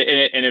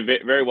 And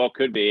it very well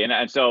could be.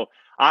 And so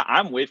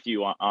I'm with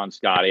you on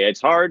Scotty.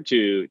 It's hard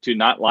to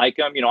not like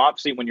him.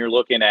 Obviously when you're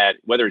looking at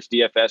whether it's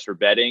DFS or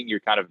betting, you're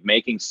kind of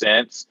making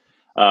sense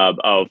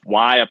of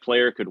why a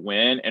player could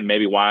win and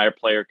maybe why a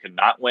player could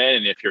not win.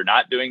 And if you're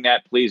not doing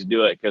that, please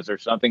do it, because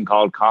there's something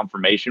called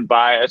confirmation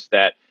bias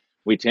that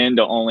we tend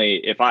to only,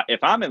 if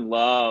I'm in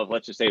love,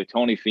 let's just say with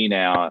Tony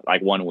Finau,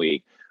 like 1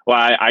 week,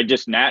 well, I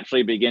just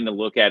naturally begin to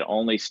look at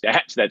only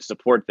stats that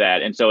support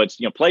that. And so it's,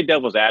 play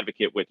devil's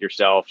advocate with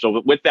yourself.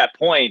 So with that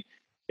point,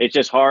 it's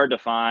just hard to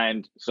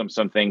find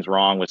some things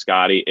wrong with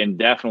Scotty, and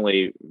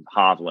definitely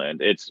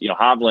Hovland. It's,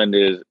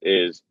 Hovland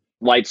is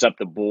lights up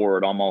the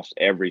board, almost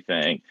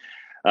everything.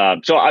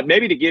 So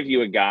maybe to give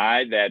you a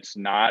guy that's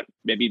not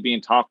maybe being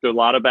talked a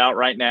lot about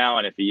right now,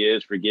 and if he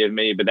is, forgive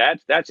me, but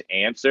that's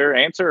Ancer.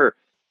 Ancer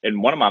in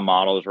one of my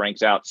models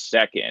ranks out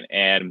second.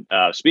 And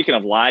speaking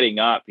of lighting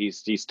up,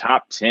 he's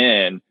top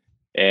 10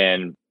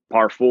 in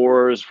par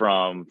fours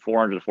from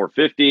 400 to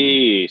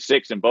 450,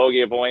 6th in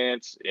bogey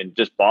avoidance, and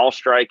just ball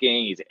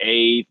striking. He's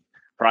 8th.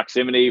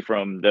 Proximity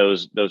from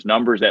those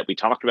numbers that we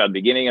talked about at the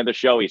beginning of the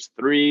show. He's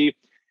 3.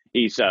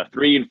 He's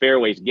 3 in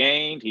fairways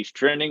gained. He's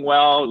trending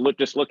well.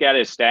 Look at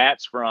his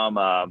stats from.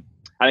 I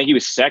think he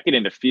was 2nd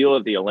in the field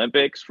of the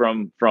Olympics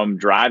from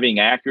driving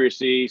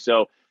accuracy.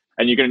 So,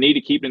 and you're going to need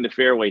to keep him in the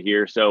fairway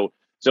here. So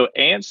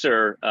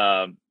Ancer,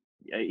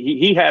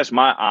 he has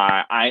my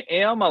eye. I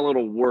am a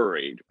little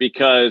worried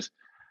because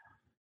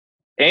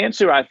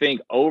Ancer, I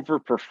think,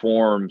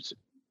 overperforms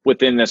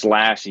within this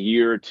last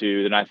year or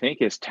two than I think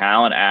his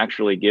talent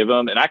actually give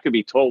him, and I could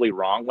be totally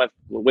wrong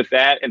with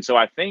that. And so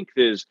I think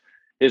his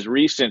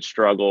recent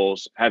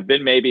struggles have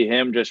been maybe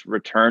him just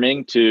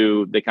returning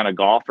to the kind of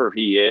golfer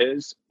he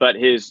is, but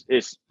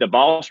the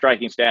ball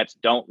striking stats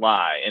don't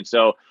lie. And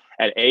so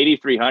at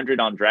 8,300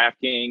 on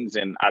DraftKings,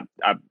 and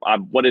I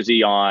what is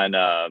he on?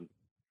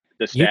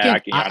 The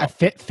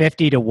stat,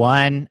 50 to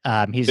 1.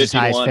 He's as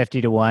high as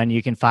 50 to 1.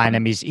 You can find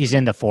him. He's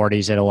in the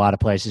 40s at a lot of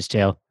places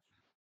too.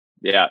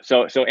 Yeah.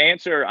 So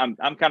Ancer,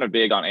 I'm kind of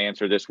big on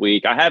Ancer this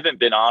week. I haven't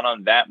been on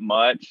him that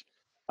much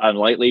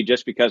lately,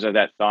 just because of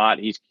that thought.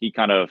 He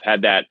kind of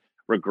had that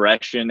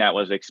regression that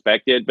was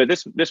expected. But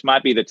this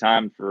might be the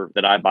time for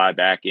that I buy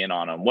back in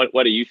on him.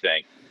 What do you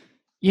think?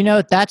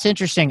 That's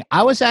interesting.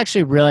 I was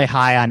actually really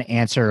high on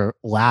Answer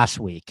last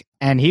week,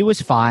 and he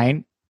was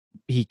fine.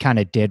 He kind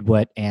of did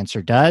what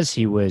Answer does.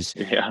 He was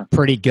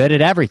pretty good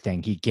at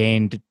everything. He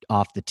gained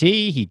off the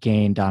tee, he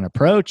gained on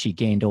approach, he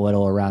gained a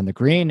little around the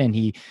green, and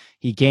he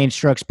gained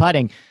strokes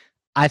putting.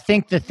 I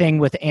think the thing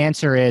with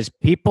Answer is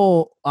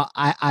people.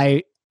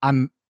 I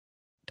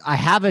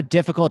have a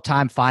difficult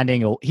time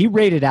finding. He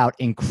rated out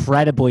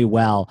incredibly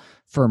well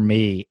for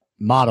me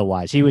model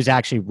wise. He was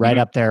actually right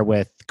up there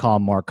with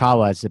Colin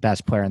Morikawa as the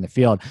best player in the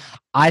field.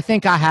 I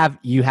think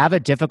you have a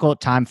difficult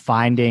time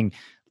finding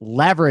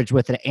leverage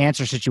with an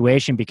Answer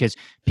situation because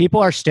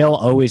people are still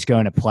always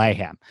going to play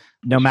him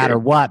no matter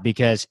what,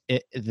 because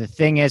the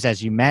thing is,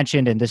 as you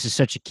mentioned, and this is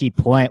such a key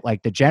point,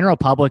 like the general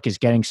public is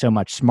getting so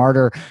much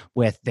smarter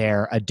with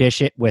their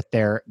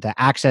the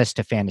access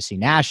to Fantasy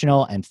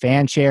National and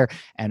Fanshare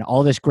and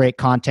all this great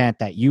content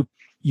that you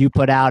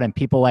put out and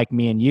people like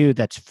me and you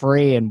that's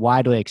free and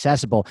widely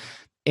accessible.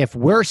 If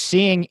we're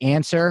seeing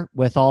Answer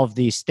with all of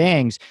these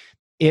things,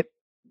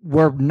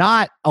 we're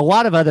not, a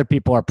lot of other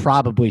people are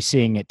probably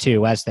seeing it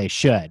too, as they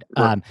should.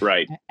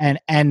 Right. And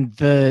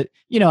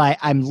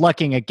I'm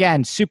looking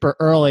again super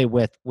early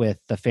with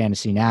the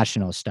Fantasy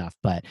National stuff,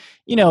 but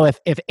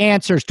if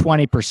Answer's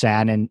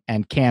 20%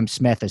 and Cam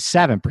Smith is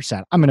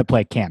 7%, I'm going to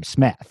play Cam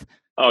Smith.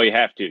 Oh, you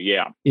have to.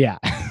 Yeah. Yeah.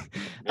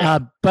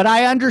 But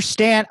I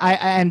understand.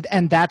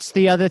 And that's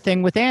the other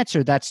thing with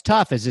Answer that's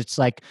tough is it's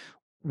like,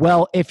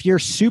 well, if you're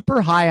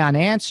super high on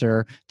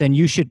Answer, then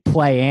you should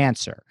play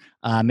Answer.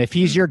 If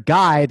he's your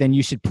guy, then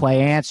you should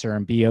play Answer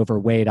and be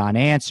overweight on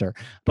Answer.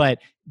 But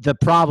the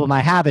problem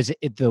I have is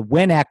the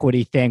win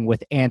equity thing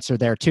with Answer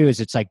there too, is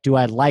it's like, do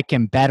I like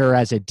him better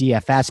as a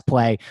DFS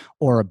play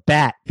or a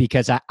bet?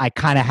 Because I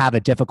kind of have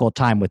a difficult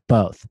time with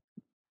both.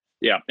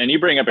 Yeah. And you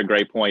bring up a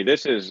great point.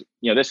 This is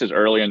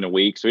early in the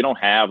week, so we don't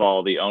have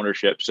all the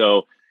ownership.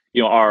 So,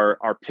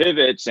 our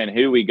pivots and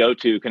who we go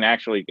to can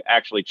actually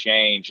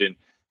change. And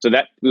so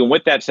that,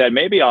 with that said,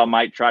 maybe I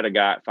might try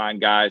to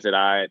find guys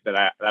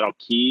that'll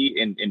key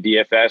in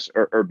DFS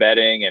or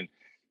betting, and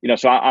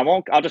so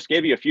I'll just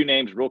give you a few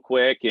names real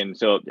quick. And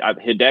so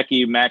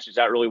Hideki matches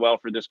out really well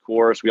for this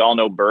course. We all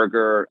know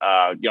Berger.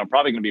 I'm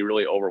probably going to be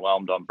really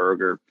overwhelmed on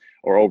Berger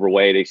or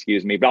overweight,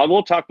 excuse me. But I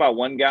will talk about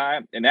one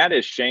guy, and that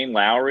is Shane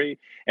Lowry.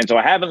 And so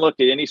I haven't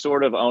looked at any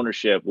sort of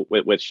ownership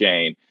with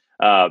Shane.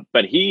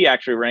 But he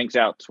actually ranks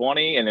out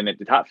 20 and then at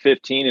the top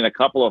 15 in a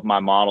couple of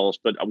my models.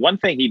 But one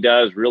thing he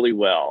does really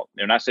well,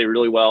 and I say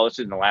really well, this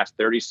is in the last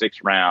 36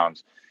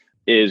 rounds,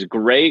 is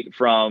great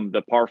from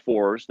the par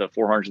fours, the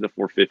 400 to the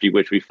 450,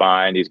 which we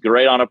find. He's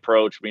great on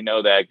approach. We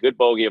know that. Good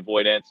bogey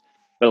avoidance.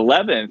 But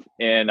 11th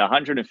in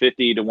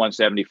 150 to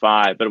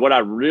 175. But what I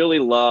really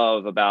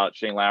love about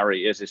Shane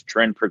Lowry is his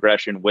trend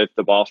progression with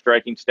the ball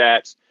striking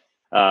stats.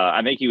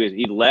 I think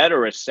he led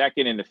or was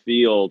second in the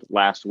field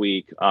last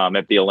week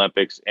at the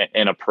Olympics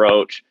in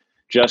approach.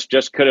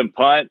 Just couldn't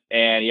punt,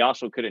 and he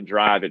also couldn't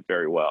drive it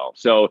very well.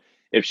 So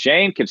if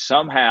Shane could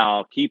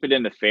somehow keep it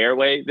in the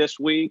fairway this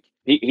week,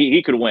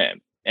 he could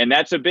win. And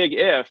that's a big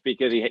if,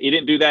 because he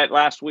didn't do that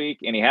last week,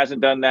 and he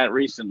hasn't done that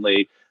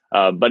recently.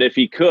 But if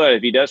he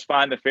does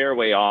find the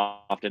fairway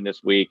often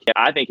this week,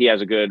 I think he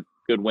has a good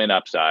win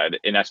upside.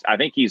 And I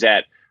think he's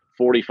at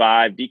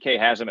 45. DK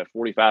has him at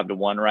 45 to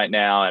 1 right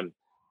now, and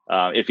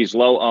if he's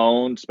low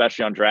owned,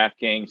 especially on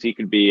DraftKings, he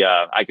could be.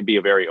 I could be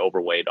a very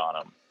overweight on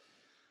him.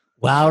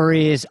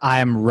 Lowry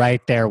I'm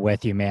right there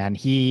with you, man.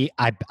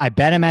 I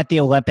bet him at the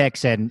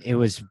Olympics, and it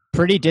was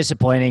pretty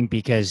disappointing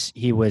because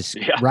he was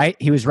right.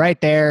 He was right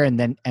there, and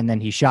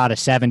then he shot a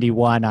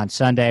 71 on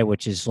Sunday,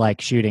 which is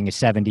like shooting a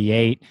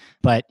 78.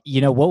 But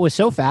what was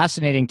so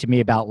fascinating to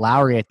me about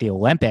Lowry at the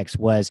Olympics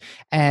was,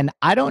 and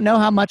I don't know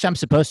how much I'm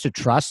supposed to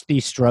trust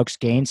these strokes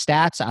gain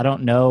stats. I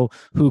don't know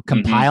who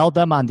compiled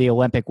them on the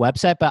Olympic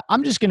website, but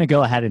I'm just going to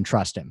go ahead and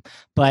trust him.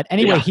 But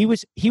anyway, he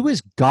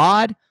was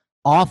god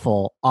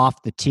awful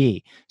off the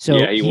tee. So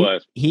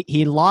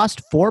he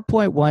lost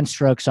 4.1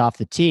 strokes off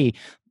the tee.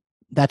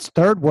 That's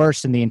third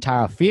worst in the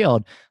entire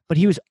field, but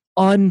he was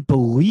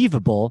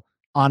unbelievable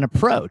on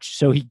approach.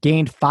 So he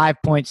gained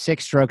 5.6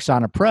 strokes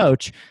on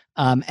approach,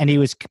 and he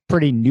was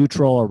pretty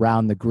neutral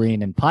around the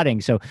green and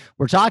putting. So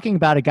we're talking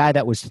about a guy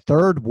that was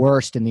third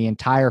worst in the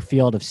entire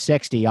field of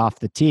 60 off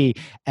the tee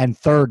and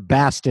third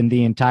best in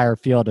the entire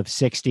field of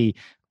 60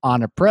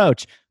 on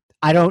approach.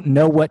 I don't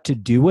know what to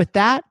do with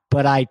that,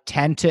 but I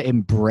tend to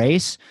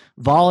embrace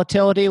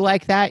volatility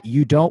like that.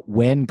 You don't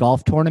win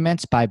golf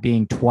tournaments by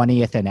being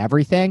 20th in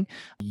everything.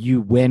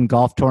 You win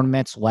golf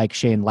tournaments like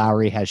Shane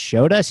Lowry has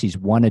showed us. He's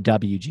won a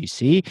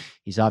WGC.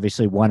 He's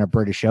obviously won a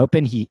British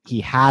Open. He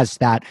has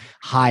that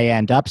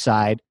high-end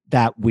upside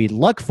that we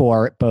look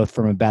for, both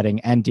from a betting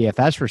and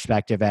DFS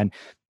perspective. And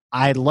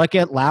I look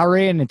at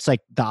Lowry and it's like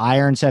the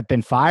irons have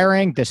been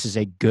firing. This is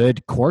a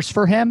good course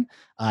for him.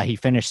 He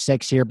finished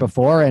 6th here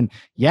before. And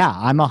yeah,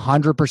 I'm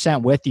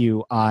 100% with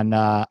you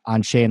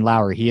on Shane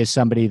Lowry. He is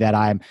somebody that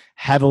I'm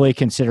heavily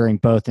considering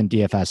both in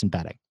DFS and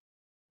betting.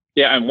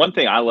 Yeah, and one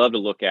thing I love to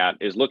look at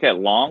is look at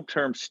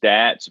long-term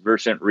stats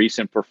versus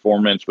recent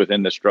performance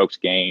within the strokes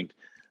gained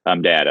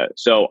data.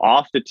 So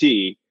off the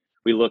tee,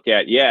 we look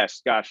at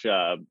yes, gosh,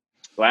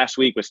 last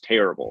week was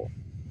terrible,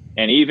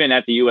 and even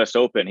at the U.S.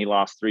 Open, he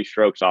lost 3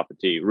 strokes off the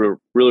tee,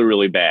 really,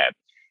 really bad.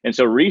 And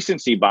so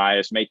recency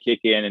bias may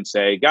kick in and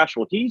say, gosh,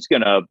 well, he's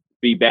going to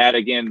be bad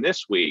again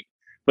this week.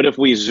 But if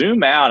we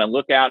zoom out and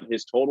look out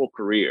his total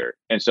career,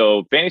 and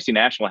so Fantasy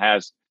National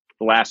has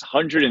the last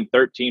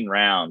 113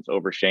 rounds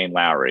over Shane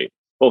Lowry.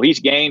 Well,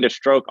 he's gained a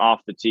stroke off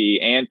the tee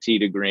and tee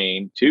to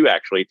green, 2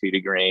 actually tee to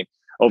green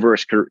over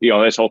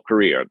his whole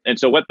career. And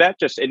so what that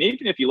just, and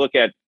even if you look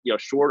at,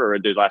 shorter,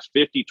 the last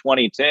 50,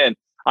 20, 10,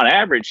 on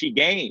average, he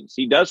gains.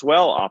 He does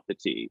well off the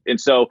tee. And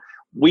so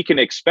we can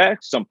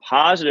expect some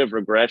positive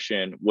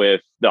regression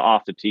with the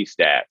off the tee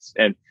stats.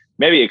 And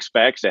maybe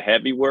expects a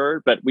heavy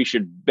word, but we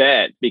should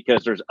bet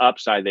because there's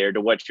upside there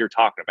to what you're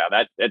talking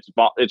about.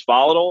 It's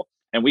volatile,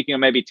 and we can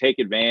maybe take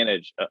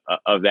advantage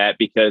of that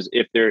because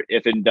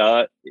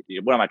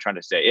what am I trying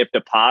to say? If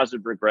the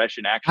positive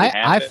regression actually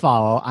happens, I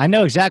follow. I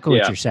know exactly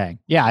what you're saying.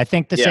 Yeah, I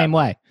think the same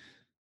way.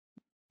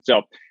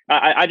 So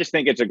I just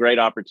think it's a great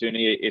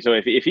opportunity. So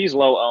if he's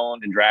low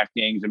owned in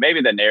DraftKings, and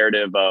maybe the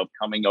narrative of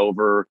coming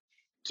over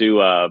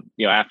to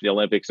after the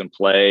Olympics and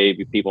play,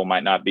 people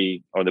might not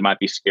be, or they might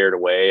be scared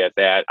away at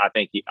that. I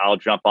think I'll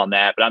jump on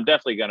that, but I'm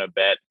definitely going to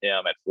bet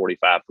him at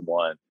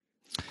 45-1.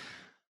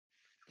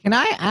 Can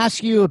I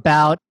ask you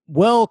about,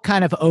 we'll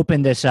kind of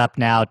open this up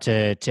now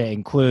to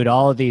include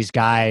all of these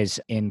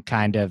guys in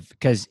kind of,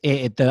 because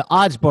the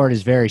odds board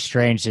is very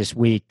strange this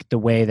week, the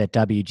way that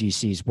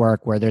WGCs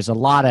work, where there's a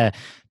lot of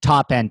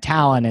top end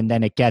talent and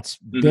then it gets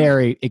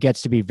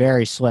to be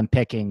very slim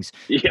pickings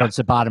towards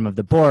the bottom of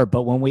the board.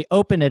 But when we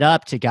open it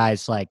up to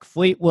guys like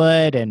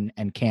Fleetwood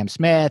and Cam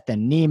Smith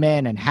and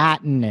Neiman and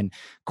Hatton and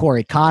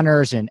Corey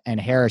Connors and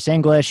Harris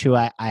English, who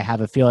I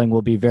have a feeling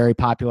will be very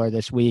popular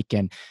this week,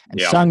 and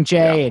Sung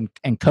Jae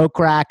and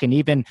Kokrak, and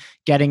even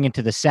getting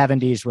into the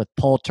 70s with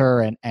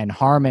Poulter and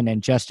Harmon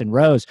and Justin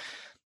Rose.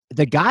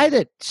 The guy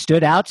that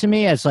stood out to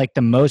me as like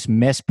the most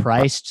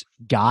mispriced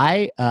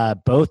guy,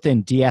 both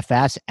in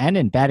DFS and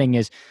in betting,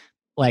 is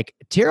like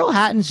Tyrrell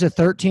Hatton's the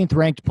 13th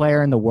ranked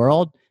player in the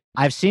world.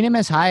 I've seen him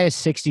as high as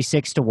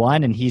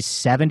 66-1, and he's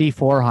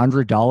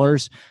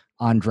 $7,400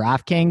 on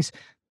DraftKings.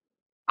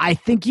 I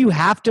think you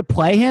have to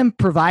play him,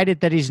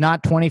 provided that he's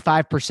not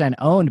 25%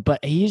 owned,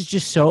 but he's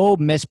just so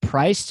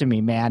mispriced to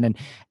me, man.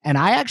 And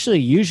I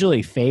actually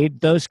usually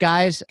fade those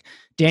guys.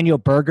 Daniel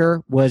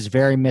Berger was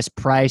very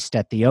mispriced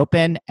at the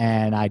Open,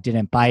 and I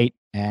didn't bite.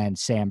 And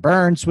Sam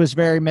Burns was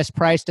very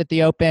mispriced at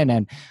the Open,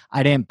 and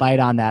I didn't bite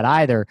on that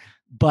either.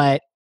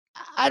 But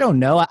I don't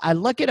know. I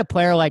look at a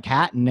player like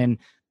Hatton, and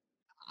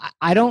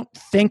I don't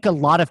think a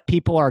lot of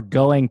people are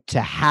going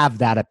to have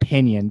that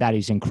opinion that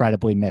he's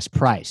incredibly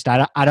mispriced.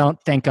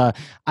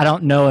 I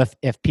don't know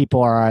if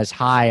people are as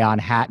high on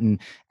Hatton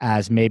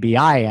as maybe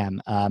I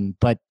am.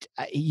 But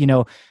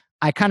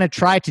I kind of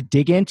tried to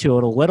dig into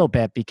it a little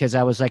bit because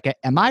I was like,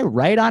 am I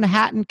right on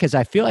Hatton? Because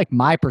I feel like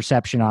my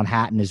perception on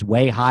Hatton is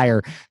way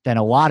higher than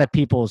a lot of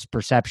people's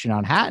perception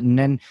on Hatton.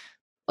 And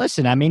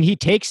listen, I mean, he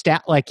takes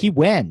down, like he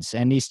wins,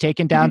 and he's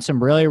taken down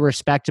some really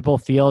respectable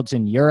fields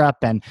in Europe.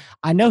 And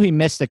I know he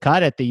missed the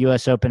cut at the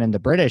U.S. Open and the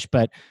British,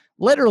 but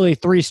literally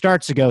 3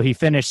 starts ago, he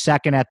finished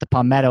second at the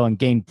Palmetto and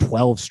gained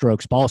 12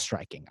 strokes ball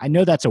striking. I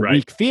know that's a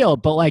weak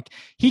field, but like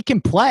he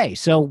can play.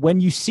 So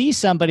when you see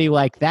somebody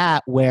like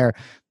that, where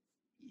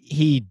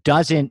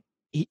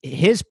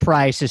his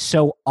price is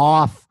so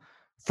off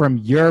from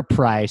your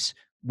price,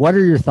 what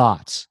are your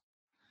thoughts?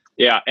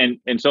 Yeah, and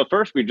so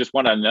first we just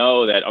want to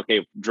know that,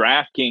 okay,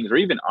 DraftKings or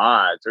even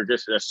odds are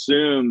just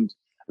assumed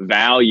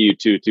value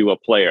to a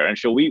player, and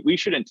so we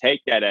shouldn't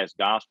take that as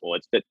gospel.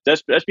 It's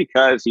that's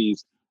because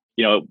he's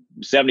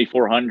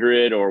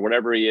 7,400 or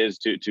whatever he is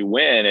to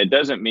win. It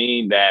doesn't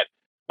mean that,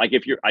 like,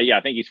 if you're I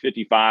think he's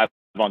 55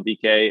 on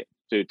DK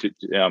to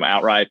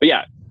outright, but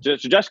yeah,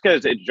 just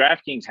because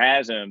DraftKings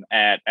has him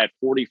at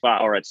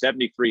 45 or at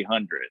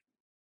 7,300,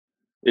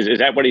 is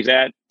that what he's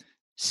at?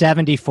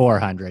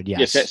 7,400,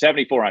 yes. Yes,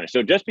 7,400.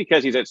 So just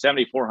because he's at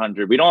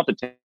 7,400, we don't have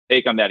to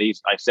take on that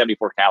he's like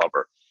 74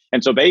 caliber.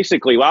 And so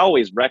basically, I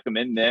always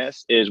recommend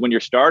this is when you're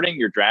starting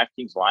your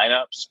DraftKings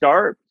lineup,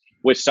 start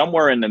with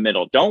somewhere in the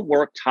middle. Don't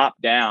work top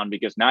down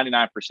because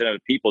 99% of the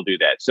people do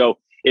that. So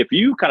if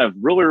you kind of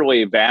really,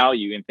 really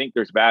value and think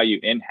there's value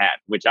in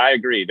Hatton, which I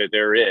agree that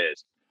there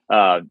is,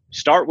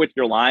 start with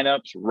your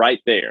lineups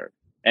right there.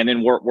 And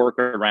then work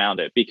around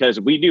it, because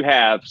we do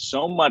have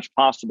so much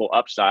possible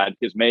upside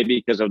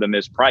because of the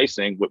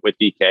mispricing with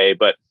DK,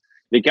 but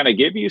they kind of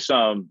give you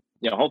some,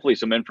 hopefully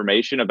some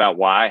information about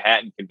why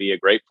Hatton can be a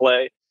great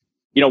play.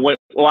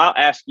 I'll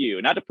ask you,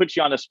 not to put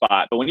you on the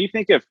spot, but when you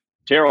think of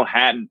Tyrrell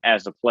Hatton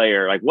as a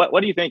player, like what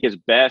do you think is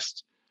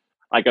best,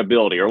 like,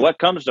 ability, or what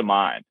comes to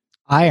mind?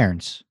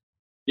 Irons.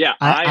 Yeah.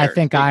 I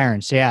think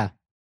irons. Yeah.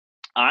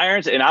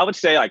 Irons, and I would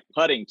say like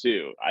putting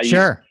too.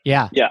 Sure.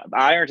 Yeah,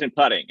 irons and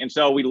putting. And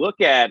so we look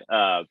at,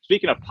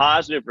 speaking of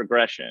positive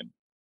regression,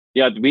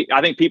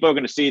 I think people are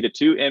going to see the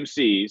 2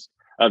 MCs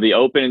of the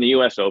Open and the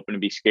U.S. Open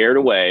and be scared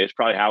away. It's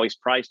probably how he's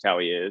priced, how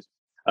he is.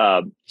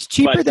 It's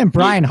cheaper than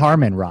Brian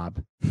Harman,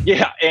 Rob.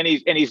 Yeah, and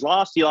he's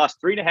lost. He lost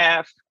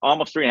 3.5,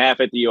 almost 3.5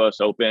 at the U.S.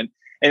 Open,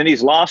 and then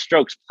he's lost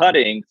strokes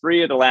putting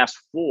 3 of the last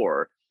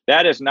 4.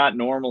 That is not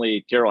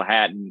normally Tyrrell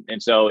Hatton,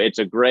 and so it's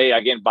a great,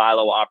 again, buy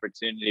low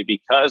opportunity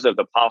because of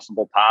the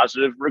possible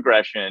positive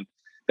regression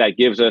that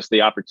gives us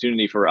the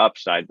opportunity for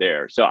upside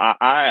there. So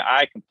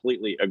I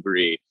completely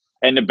agree.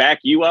 And to back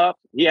you up,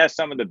 he has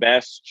some of the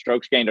best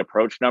strokes gained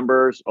approach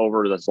numbers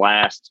over this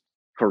last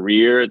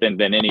career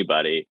than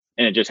anybody.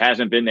 And it just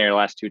hasn't been there the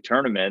last 2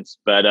 tournaments.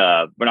 But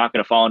we're not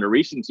going to fall into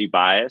recency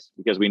bias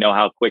because we know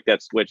how quick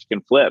that switch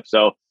can flip.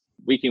 So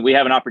we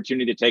have an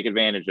opportunity to take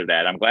advantage of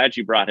that. I'm glad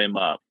you brought him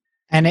up.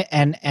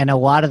 And a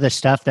lot of the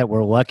stuff that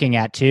we're looking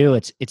at too,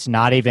 it's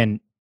not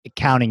even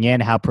counting in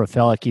how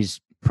prolific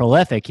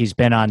he's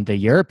been on the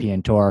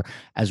European tour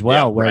as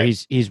well, where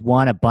right. he's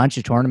won a bunch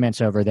of tournaments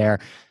over there.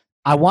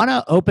 I want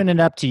to open it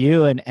up to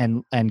you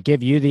and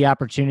give you the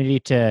opportunity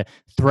to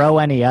throw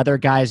any other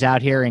guys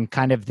out here in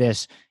kind of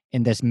this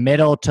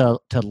middle to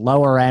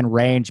lower end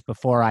range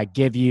before I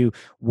give you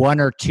 1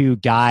 or 2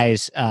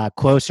 guys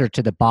closer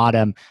to the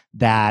bottom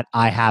that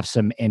I have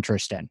some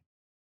interest in.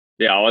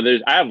 Yeah, well,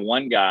 I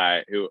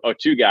have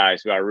 2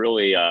 guys who I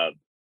really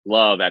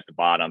love at the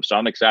bottom, so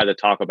I'm excited to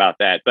talk about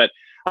that. But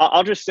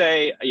I'll just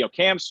say,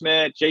 Cam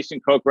Smith,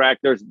 Jason Kokrak,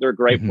 they're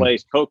great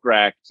plays.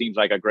 Kokrak seems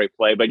like a great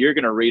play, but you're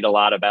going to read a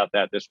lot about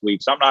that this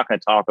week, so I'm not going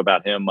to talk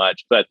about him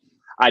much. But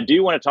I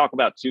do want to talk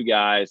about 2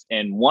 guys,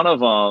 and one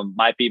of them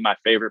might be my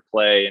favorite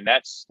play, and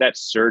that's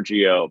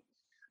Sergio.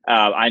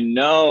 I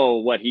know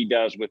what he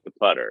does with the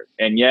putter,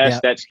 and yes,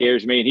 that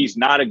scares me. And he's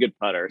not a good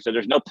putter, so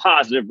there's no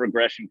positive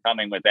regression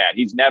coming with that.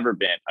 He's never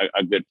been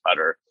a good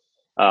putter.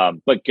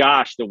 But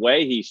gosh, the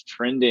way he's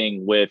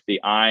trending with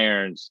the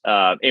irons,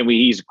 and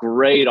he's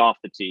great off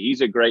the tee.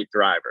 He's a great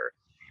driver.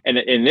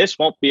 And this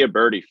won't be a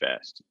birdie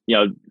fest.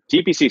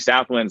 TPC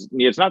Southwinds,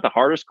 it's not the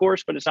hardest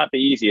course, but it's not the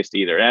easiest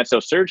either. And so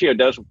Sergio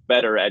does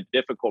better at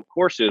difficult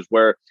courses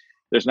where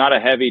there's not a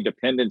heavy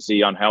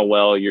dependency on how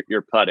well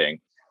you're putting.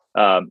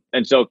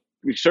 And so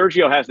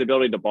Sergio has the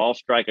ability to ball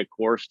strike a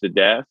course to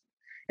death.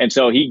 And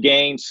so he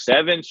gained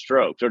 7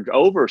 strokes or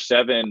over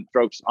 7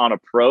 strokes on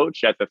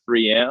approach at the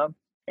 3M.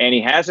 And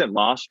he hasn't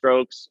lost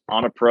strokes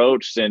on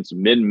approach since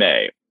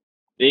mid-May.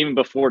 Even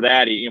before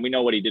that, we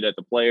know what he did at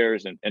the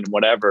Players and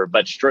whatever,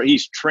 but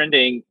he's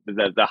trending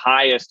the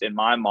highest in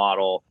my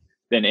model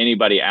than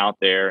anybody out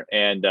there.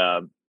 And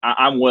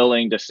I'm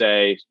willing to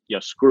say,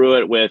 screw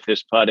it with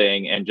his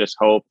putting and just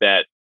hope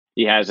that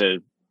he has a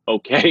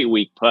okay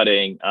week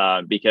putting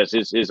because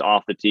his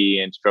off the tee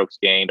and strokes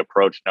gained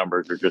approach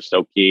numbers are just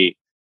so key.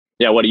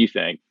 Yeah, what do you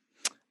think?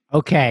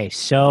 Okay,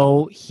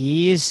 so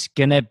he's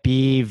gonna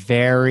be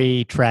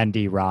very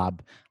trendy,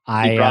 Rob.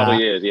 He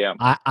probably is, yeah.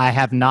 I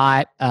have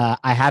not.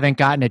 I haven't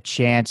gotten a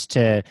chance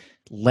to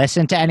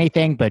listen to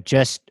anything, but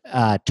just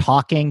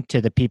talking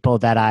to the people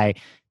that I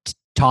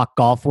talk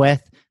golf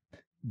with,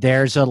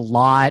 there's a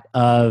lot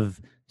of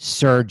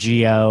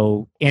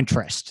Sergio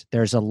interest.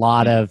 There's a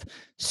lot of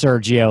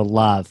Sergio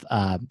love.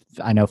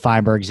 I know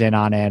Feinberg's in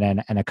on it,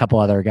 and a couple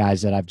other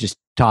guys that I've just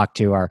talked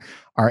to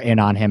are in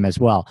on him as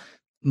well.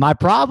 My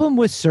problem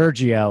with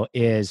Sergio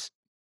is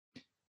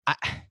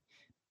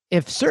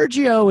if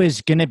Sergio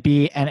is going to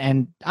be,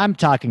 and I'm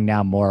talking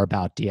now more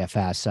about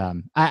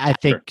DFS, I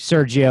think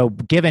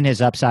Sergio, given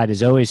his upside,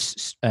 is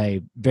always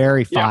a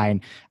very fine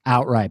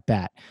outright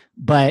bet.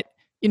 But,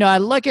 I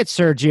look at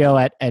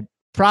Sergio at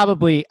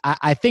probably,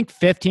 I think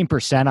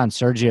 15% on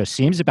Sergio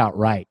seems about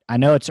right. I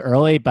know it's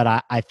early,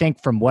 but I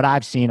think from what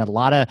I've seen, a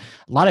lot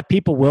of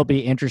people will be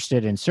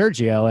interested in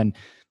Sergio, and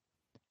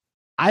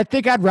I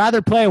think I'd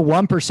rather play a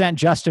 1%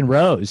 Justin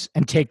Rose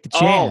and take the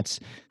chance.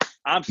 Oh,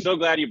 I'm so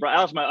glad you brought.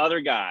 That was my other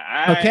guy.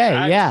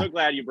 I'm so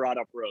glad you brought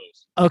up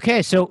Rose.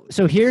 Okay, so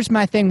here's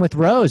my thing with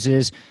Rose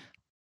is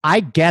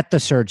I get the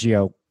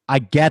Sergio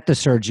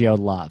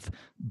love,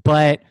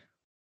 but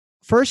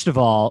first of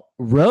all,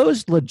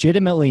 Rose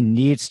legitimately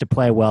needs to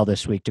play well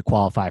this week to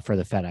qualify for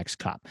the FedEx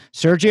Cup.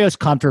 Sergio's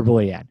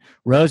comfortably in.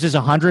 Rose is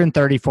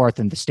 134th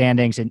in the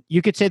standings, and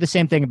you could say the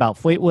same thing about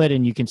Fleetwood,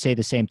 and you can say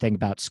the same thing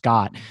about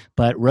Scott,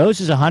 but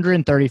Rose is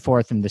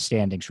 134th in the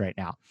standings right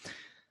now.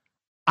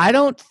 I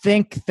don't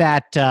think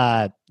that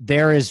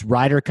there is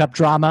Ryder Cup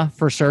drama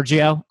for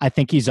Sergio. I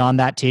think he's on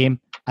that team.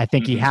 I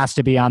think he has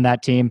to be on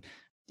that team.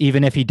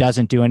 Even if he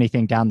doesn't do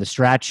anything down the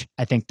stretch,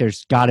 I think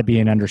there's got to be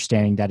an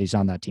understanding that he's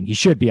on that team. He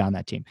should be on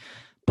that team.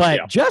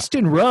 But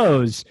Justin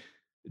Rose,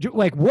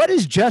 what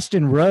has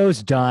Justin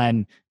Rose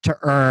done to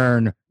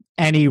earn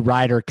any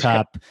Ryder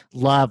Cup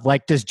love?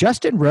 Does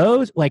Justin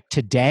Rose,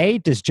 today,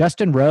 does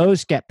Justin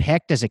Rose get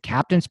picked as a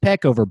captain's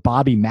pick over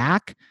Bobby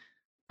Mack?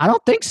 I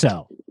don't think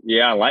so.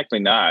 Yeah, likely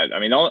not. I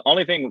mean, the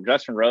only thing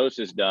Justin Rose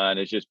has done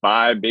is just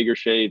buy bigger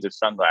shades of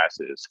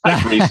sunglasses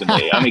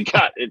recently. I mean,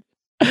 God,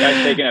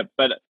 guy's taking it.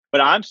 But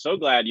I'm so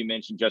glad you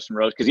mentioned Justin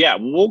Rose because,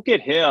 we'll get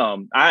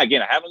him. I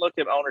haven't looked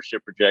at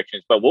ownership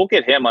projections, but we'll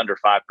get him under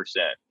 5%.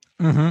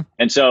 Mm-hmm.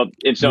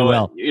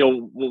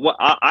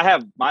 I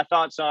have my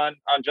thoughts on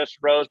Justin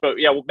Rose, but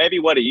yeah, well, maybe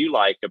what do you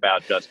like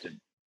about Justin?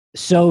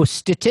 So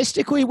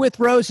statistically with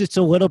Rose, it's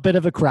a little bit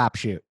of a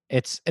crapshoot.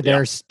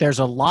 There's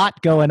a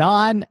lot going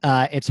on.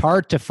 It's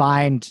hard to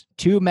find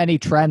too many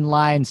trend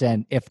lines,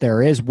 and if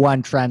there is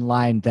one trend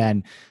line,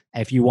 then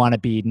if you want to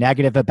be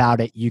negative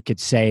about it, you could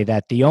say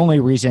that the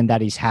only reason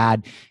that he's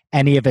had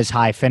any of his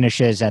high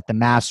finishes at the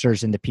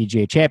Masters and the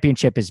PGA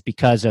Championship is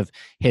because of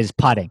his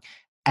putting.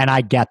 And I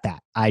get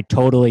that. I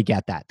totally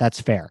get that. That's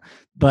fair.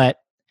 But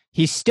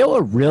he's still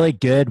a really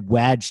good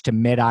wedge to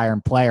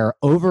mid-iron player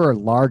over a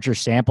larger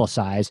sample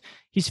size.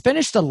 He's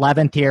finished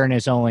 11th here in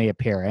his only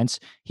appearance.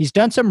 He's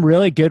done some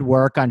really good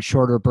work on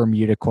shorter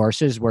Bermuda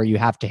courses where you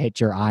have to hit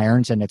your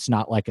irons and it's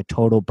not like a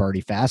total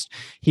birdie fest.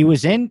 He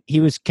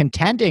was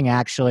contending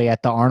actually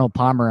at the Arnold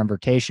Palmer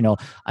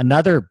Invitational,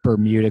 another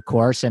Bermuda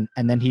course, and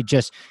then he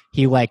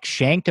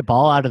shanked a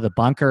ball out of the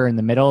bunker in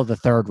the middle of the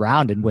third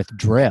round and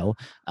withdrew.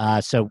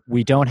 So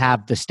we don't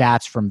have the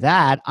stats from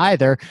that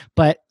either,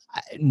 but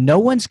no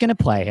one's going to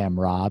play him,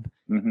 Rob.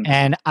 Mm-hmm.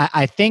 And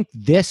I think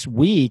this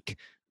week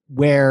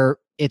where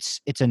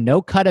it's a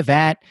no-cut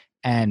event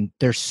and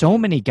there's so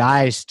many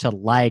guys to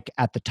like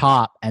at the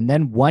top, and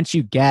then once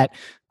you get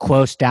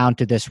close down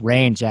to this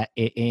range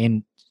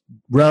in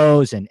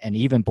Rose and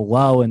even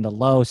below in the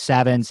low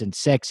 7s and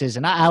 6s,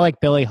 and I like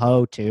Billy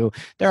Ho too.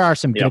 There are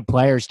some good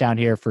players down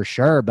here for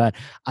sure, but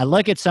I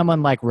look at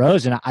someone like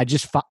Rose and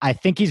I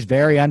think he's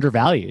very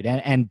undervalued,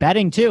 and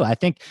betting too. I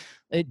think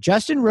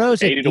Justin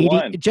Rose at 80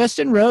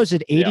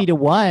 to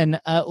 1,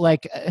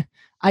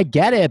 I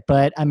get it,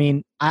 but I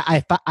mean,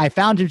 I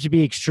found him to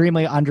be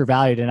extremely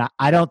undervalued, and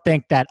I don't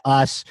think that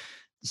us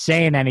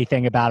saying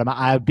anything about him,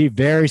 I would be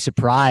very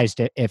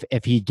surprised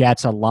if he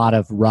gets a lot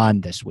of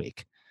run this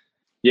week.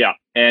 Yeah,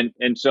 and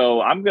so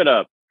I'm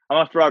gonna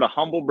throw out a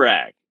humble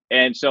brag.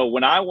 And so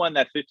when I won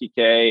that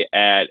 50K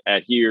at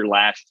here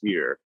last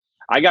year,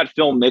 I got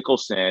Phil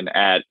Mickelson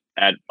at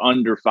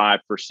under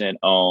 5%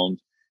 owned,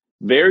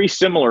 very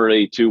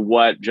similarly to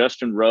what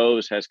Justin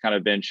Rose has kind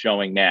of been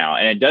showing now.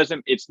 And this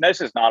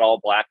is not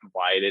all black and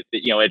white.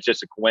 It's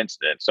just a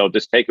coincidence. So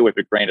just take it with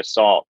a grain of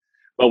salt.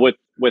 But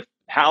with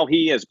how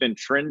he has been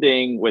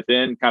trending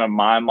within kind of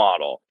my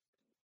model,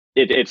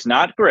 it's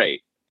not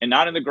great. And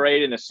not in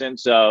the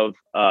sense of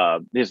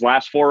his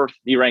last 4 rounds,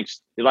 he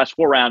ranks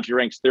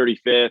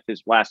 35th.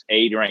 His last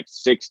 8, he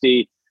ranks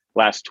 60.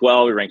 Last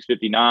 12, he ranks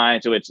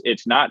 59. So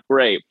it's not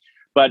great.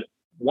 But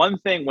one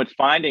thing with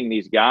finding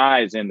these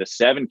guys in the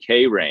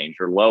 7K range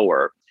or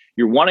lower,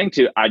 you're wanting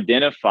to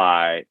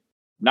identify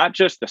not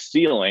just the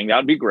ceiling, that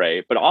would be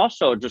great, but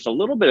also just a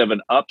little bit of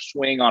an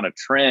upswing on a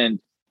trend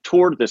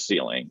toward the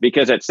ceiling.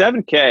 Because at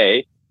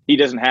 7K, he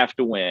doesn't have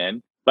to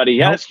win, but he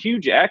has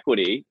huge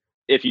equity.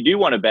 If you do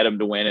want to bet him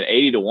to win at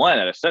 80 to 1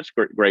 at such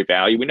great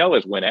value, we know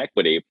his win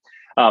equity.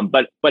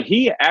 But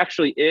he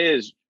actually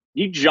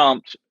he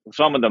jumped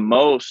some of the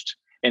most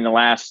in the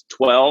last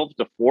 12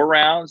 to 4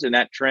 rounds in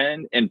that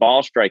trend in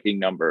ball striking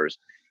numbers.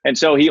 And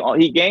so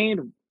he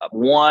gained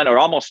 1 or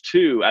almost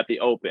 2 at the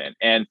Open.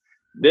 And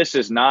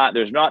there's no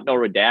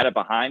data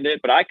behind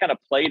it, but I kind of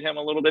played him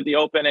a little bit at the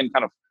Open and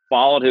kind of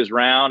followed his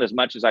round as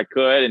much as I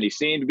could. And he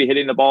seemed to be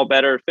hitting the ball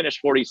better, finished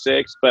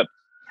 46. But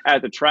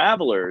at the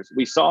Travelers,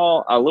 we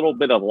saw a little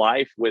bit of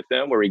life with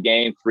him where he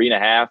gained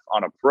 3.5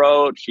 on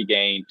approach. He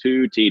gained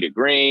 2 tee to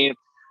green.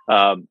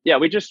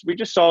 We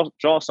just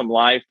saw some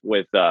life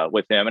with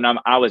him, and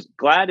I was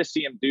glad to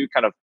see him do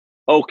kind of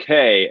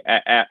okay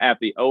at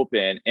the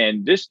Open.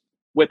 And this,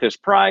 with his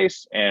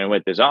price and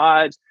with his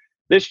odds,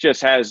 this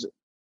just has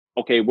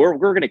we're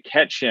going to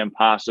catch him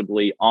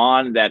possibly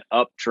on that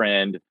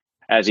uptrend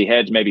as he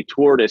heads maybe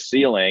toward his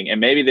ceiling, and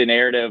maybe the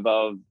narrative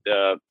of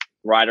the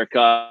Ryder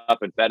Cup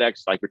and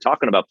FedEx, like we're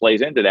talking about,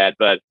 plays into that.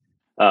 But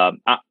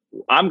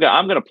I'm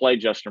going to play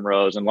Justin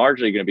Rose and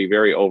largely going to be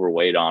very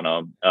overweight on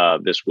him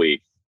this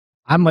week.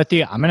 I'm with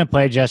you. I'm going to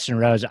play Justin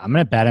Rose. I'm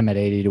going to bet him at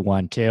 80 to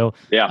 1 too.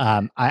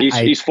 Yeah.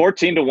 He's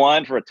 14 to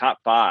 1 for a top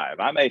 5.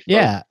 I may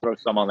throw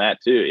some on that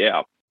too.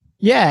 Yeah.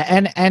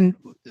 Yeah. And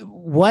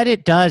what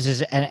it does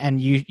is,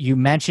 and you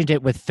mentioned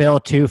it with Phil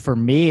too, for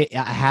me,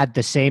 I had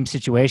the same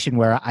situation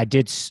where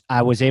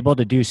I was able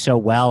to do so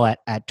well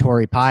at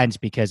Torrey Pines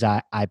because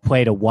I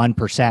played a 1%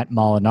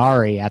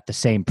 Molinari at the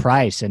same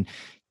price. And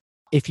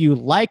if you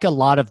like a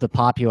lot of the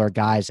popular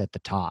guys at the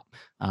top,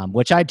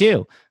 which I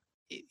do,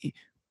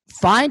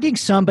 finding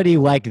somebody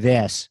like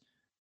this,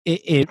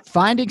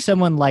 finding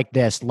someone like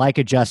this, like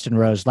a Justin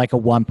Rose, like a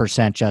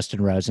 1% Justin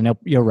Rose, and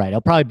you're right,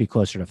 it'll probably be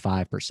closer to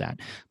 5%,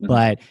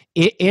 but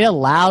it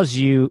allows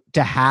you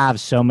to have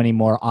so many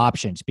more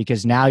options,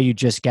 because now you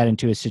just get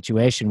into a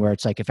situation where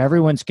it's like, if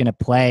everyone's going to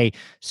play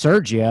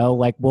Sergio,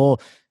 like, well,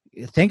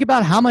 think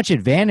about how much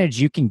advantage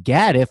you can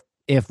get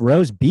if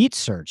Rose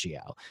beats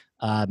Sergio.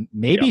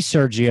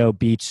 Sergio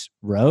beats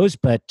Rose,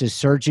 but does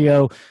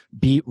Sergio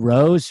beat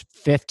Rose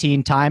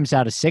 15 times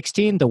out of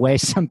 16 the way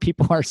some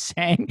people are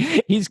saying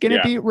he's going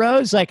to beat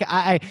Rose? Like,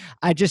 I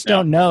just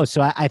don't know.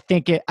 So I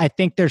think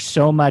there's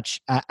so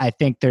much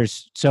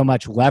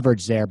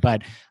leverage there,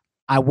 but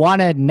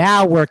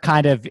now we're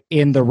kind of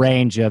in the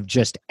range of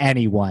just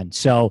anyone.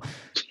 So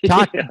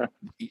talk,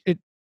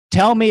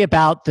 tell me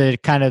about the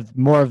kind of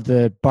more of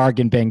the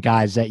bargain bin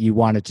guys that you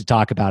wanted to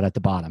talk about at the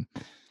bottom.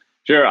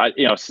 Sure.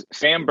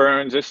 Sam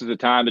Burns, this is the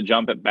time to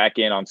jump it back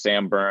in on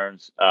Sam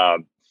Burns.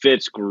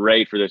 Fits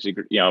great for this,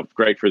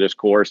 great for this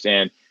course.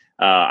 And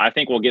I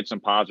think we'll get some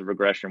positive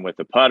regression with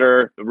the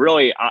putter.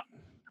 Really,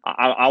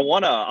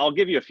 I'll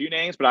give you a few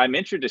names, but I'm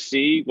interested to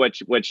see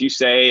what you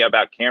say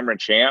about Cameron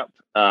Champ.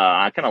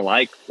 I kind of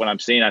like what I'm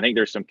seeing. I think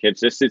there's some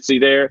consistency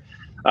there.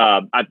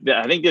 I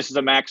think this is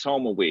a Max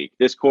Homa week.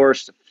 This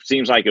course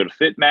seems like it would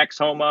fit Max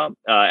Homa.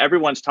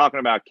 Everyone's talking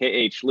about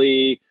KH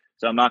Lee,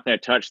 so I'm not going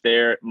to touch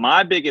there.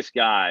 My biggest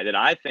guy that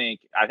I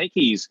think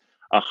he's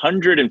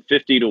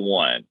 150 to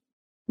 1.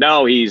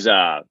 No, he's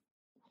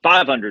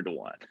 500 to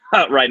 1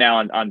 right now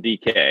on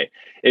DK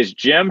is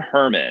Jim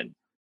Herman.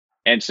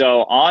 And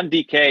so on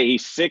DK,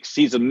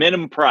 he's a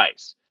minimum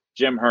price.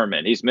 Jim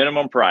Herman, he's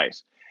minimum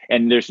price.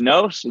 And there's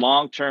no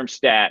long-term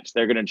stats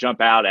they're going to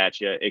jump out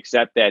at you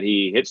except that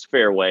he hits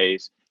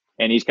fairways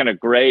and he's kind of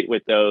great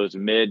with those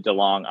mid to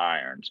long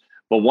irons.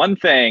 But one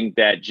thing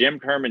that Jim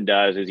Herman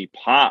does is he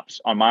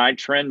pops on my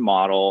trend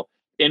model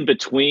in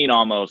between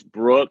almost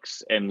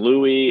Brooks and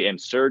Louis and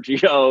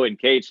Sergio and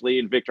KH Lee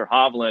and Victor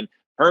Hovland.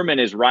 Herman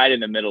is right in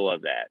the middle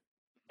of that.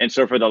 And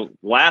so for the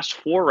last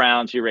 4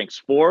 rounds, he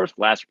ranks 4th.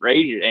 Last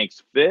 8, he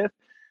ranks 5th.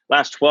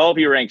 Last 12,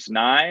 he ranks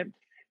 9th.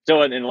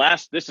 So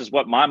this is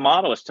what my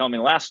model is telling me,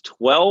 the last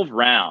 12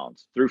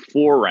 rounds through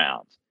 4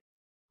 rounds,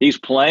 he's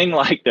playing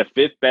like the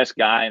 5th best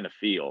guy in the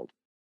field,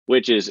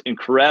 which is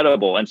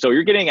incredible. And so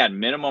you're getting at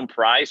minimum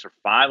price or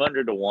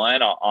 500 to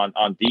 1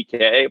 on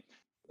DK.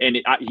 And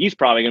he's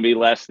probably going to be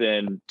less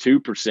than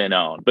 2%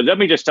 owned. But let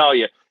me just tell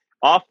you,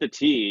 off the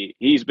tee,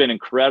 he's been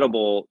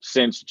incredible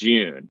since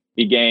June.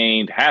 He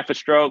gained half a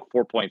stroke,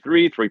 4.3,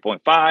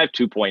 3.5,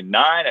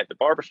 2.9 at the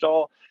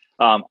Barbasol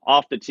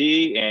off the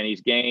tee, and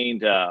he's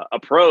gained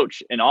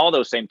approach in all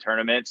those same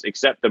tournaments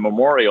except the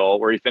Memorial,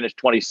 where he finished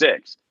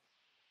 26.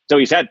 So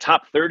he's had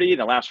top 30 in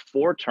the last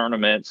 4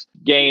 tournaments,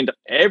 gained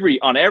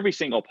on every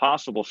single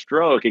possible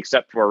stroke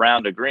except for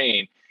around a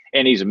green,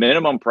 and he's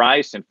minimum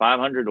price and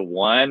 500 to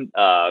 1.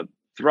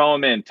 Throw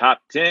him in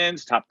top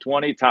 10s, top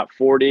 20, top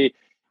 40.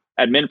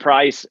 At min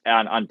price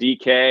on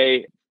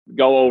DK,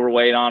 go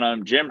overweight on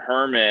him. Jim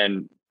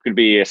Herman could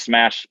be a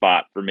smash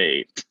spot for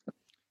me.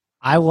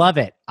 I love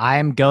it.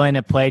 I'm going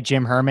to play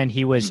Jim Herman.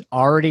 He was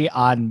already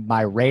on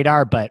my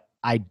radar, but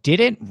I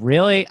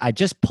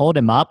just pulled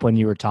him up when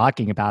you were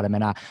talking about him,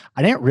 and I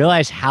didn't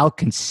realize how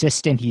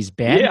consistent he's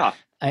been. Yeah,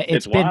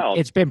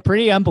 it's been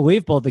pretty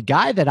unbelievable. The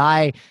guy that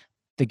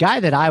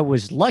I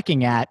was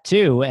looking at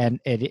too, and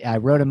I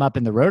wrote him up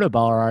in the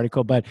Rotoballer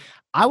article, but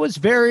I was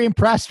very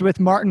impressed with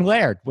Martin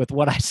Laird, with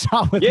what I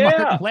saw with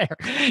Martin Laird.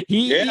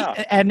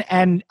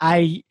 And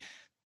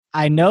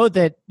I know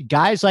that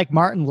guys like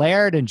Martin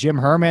Laird and Jim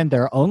Herman,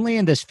 they're only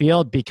in this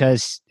field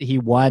because he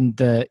won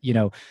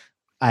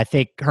I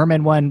think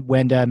Herman won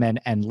Wyndham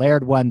and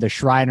Laird won the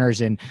Shriners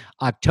in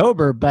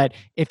October. But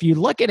if you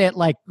look at it,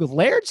 like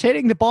Laird's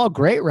hitting the ball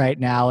great right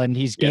now, and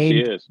he's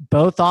gained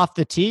both off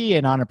the tee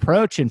and on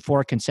approach in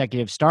 4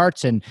 consecutive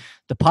starts. And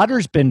the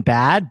putter's been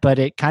bad, but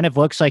it kind of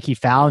looks like he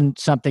found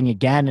something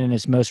again in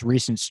his most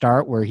recent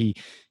start where he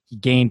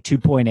gained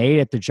 2.8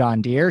 at the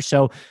John Deere.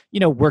 So,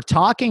 we're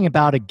talking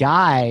about a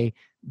guy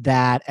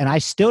that, and I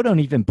still don't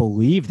even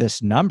believe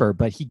this number,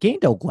 but he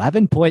gained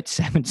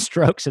 11.7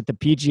 strokes at the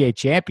PGA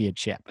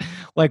Championship.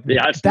 Like,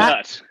 yeah, it's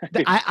nuts.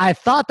 I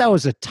thought that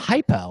was a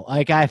typo.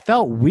 Like, I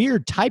felt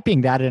weird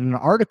typing that in an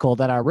article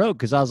that I wrote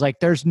because I was like,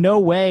 there's no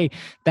way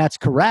that's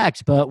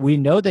correct. But we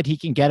know that he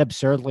can get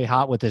absurdly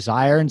hot with his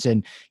irons,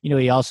 and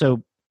he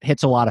also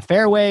hits a lot of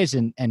fairways,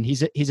 and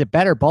he's a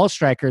better ball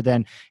striker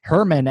than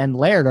Herman, and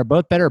Laird are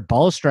both better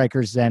ball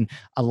strikers than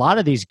a lot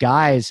of these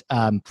guys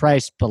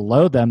priced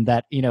below them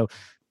that,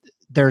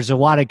 there's a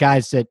lot of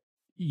guys that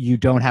you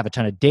don't have a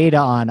ton of data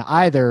on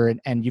either.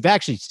 And you've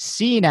actually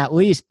seen, at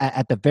least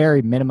at the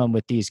very minimum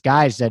with these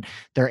guys, that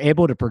they're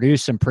able to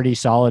produce some pretty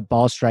solid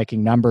ball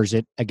striking numbers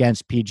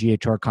against PGA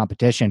Tour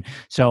competition.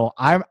 So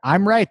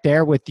I'm right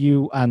there with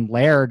you on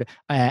Laird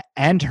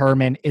and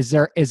Herman. Is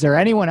there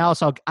anyone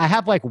else? I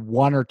have like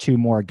 1 or 2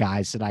 more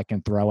guys that I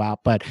can throw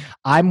out, but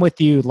I'm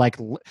with you. Like,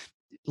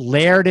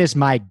 Laird is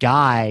my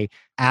guy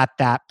at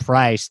that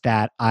price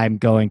that I'm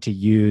going to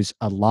use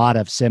a lot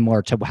of,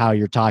 similar to how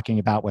you're talking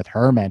about with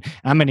Herman.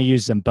 I'm going to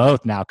use them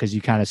both now because you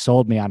kind of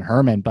sold me on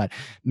Herman. But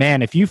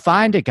man, if you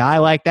find a guy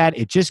like that,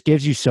 it just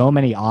gives you so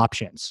many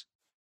options.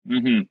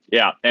 Mm-hmm.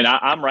 Yeah, and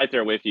I'm right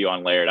there with you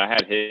on Laird. I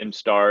had him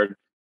starred.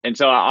 And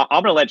so I'm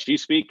going to let you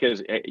speak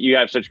because you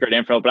have such great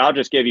info, but I'll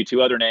just give you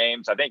 2 other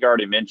names. I think I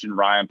already mentioned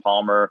Ryan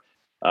Palmer.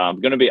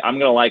 I'm going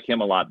to like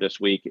him a lot this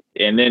week.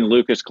 And then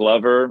Lucas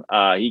Glover,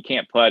 he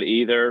can't putt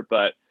either,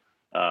 but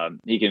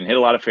he can hit a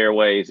lot of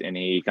fairways and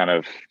he kind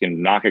of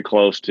can knock it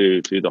close to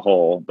the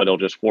hole, but he'll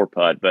just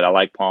 4-putt. But I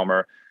like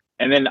Palmer.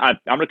 And then I'm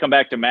going to come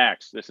back to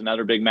Max. This is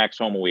another big Max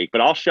Homa week,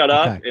 but I'll shut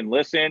up and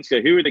listen. So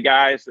who are the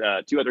guys,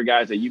 2 other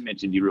guys that you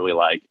mentioned you really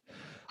like?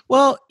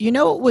 Well, you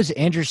know what was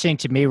interesting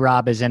to me,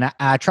 Rob, is, and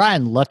I try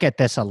and look at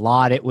this a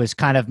lot. It was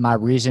kind of my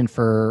reason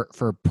for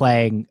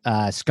playing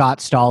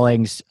Scott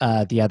Stallings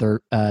the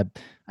other, I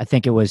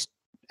think it was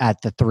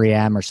at the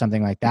 3M or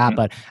something like that. Hmm.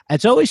 But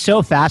it's always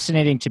so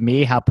fascinating to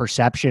me how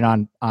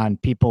perception on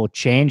people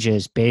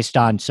changes based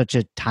on such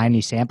a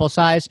tiny sample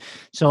size.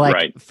 So, like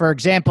Right. for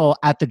example,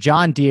 at the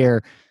John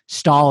Deere,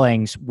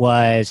 Stallings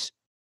was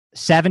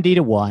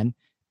 70-1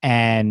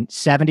 and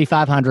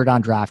 7,500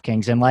 on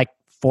DraftKings, and like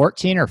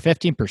 14 or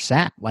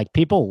 15%. Like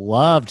people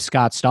loved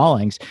Scott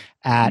Stallings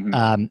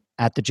Hmm.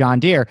 at the John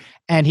Deere,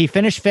 and he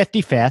finished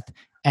 55th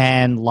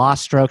and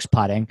lost strokes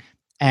putting.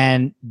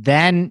 And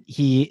then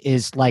he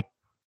is like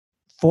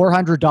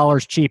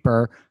 $400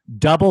 cheaper,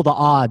 double the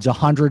odds,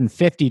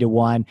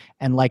 150-1,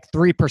 and like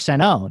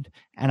 3% owned.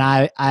 And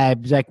I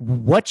was like,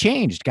 what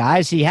changed,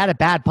 guys? He had a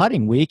bad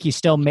putting week. He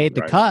still made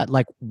the Right. cut.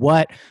 Like,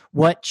 what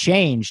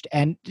changed?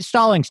 And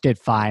Stallings did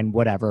fine,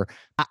 whatever.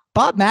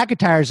 Bob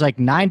McIntyre is like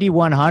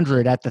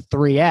 9,100 at the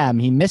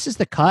 3M. He misses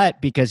the cut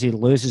because he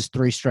loses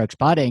three strokes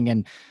putting.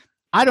 And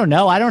I don't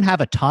know. I don't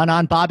have a ton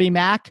on Bobby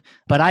Mack,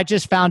 but I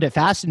just found it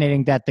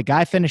fascinating that the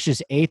guy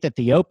finishes eighth at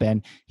the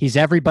Open. He's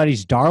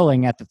everybody's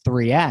darling at the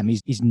 3M.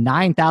 He's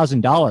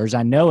 $9,000.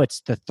 I know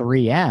it's the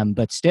 3M,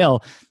 but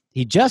still,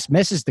 he just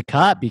misses the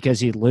cut because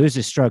he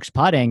loses strokes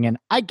putting. And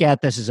I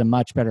get this is a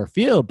much better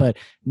field, but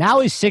now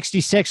he's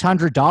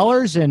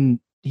 $6,600 and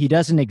he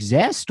doesn't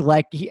exist.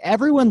 Like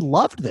everyone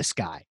loved this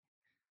guy.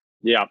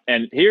 Yeah,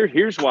 and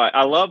here's why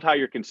I love how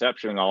you're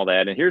conceptualizing all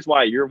that, and here's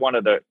why you're one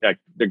of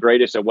the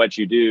greatest at what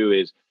you do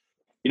is,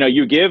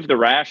 you give the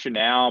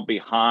rationale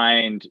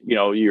behind,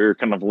 your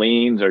kind of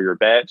leans or your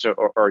bets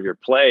or your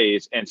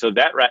plays, and so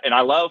and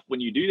I love when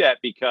you do that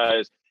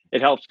because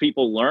it helps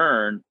people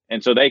learn,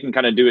 and so they can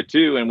kind of do it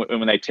too, and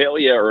when they tell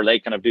you or they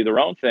kind of do their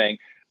own thing,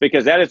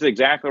 because that is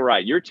exactly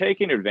right. You're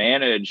taking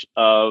advantage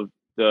of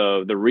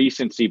the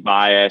recency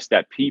bias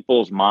that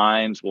people's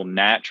minds will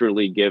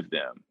naturally give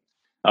them.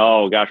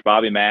 Oh gosh,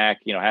 Bobby Mack,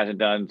 hasn't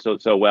done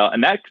so well,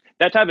 and that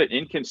type of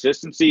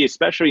inconsistency,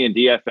 especially in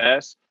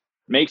DFS,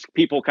 makes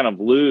people kind of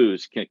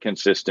lose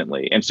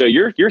consistently. And so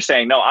you're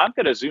saying, no, I'm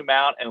going to zoom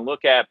out and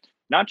look at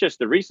not just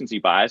the recency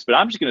bias, but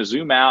I'm just going to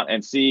zoom out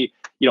and see,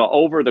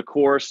 over the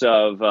course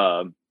of,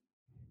 I'm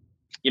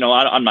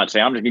not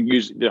saying I'm just going to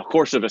use the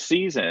course of a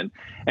season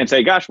and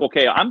say, gosh, well,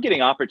 okay, I'm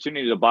getting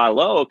opportunity to buy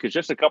low because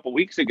just a couple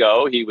weeks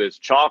ago he was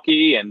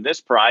chalky and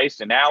this price,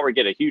 and now we're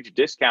getting a huge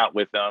discount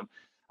with them.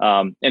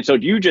 And so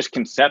you just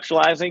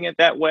conceptualizing it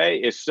that way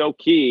is so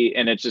key.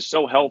 And it's just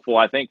so helpful,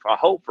 I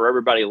hope for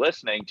everybody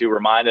listening to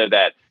remind them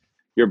that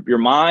your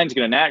mind's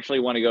going to naturally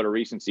want to go to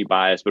recency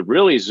bias, but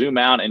really zoom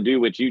out and do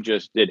what you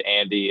just did,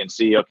 Andy, and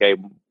see, okay,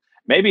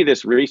 maybe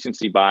this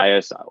recency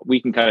bias we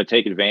can kind of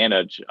take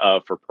advantage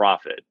of for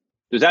profit.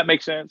 Does that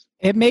make sense?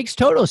 It makes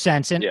total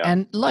sense. And Yeah,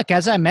 and look,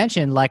 as I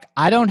mentioned, like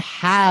I'm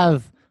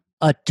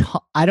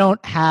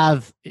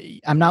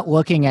not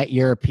looking at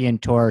European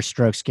Tour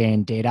strokes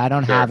gain data. I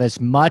don't have sure.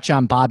 as much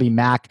on Bobby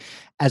Mack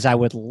as I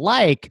would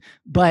like,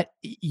 but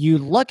you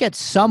look at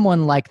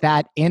someone like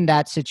that in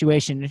that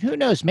situation, and who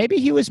knows, maybe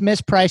he was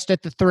mispriced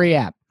at the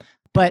 3M.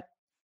 But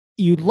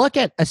you look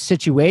at a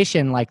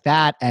situation like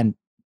that, and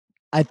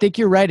I think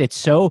you're right. It's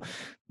so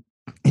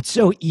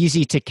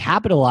easy to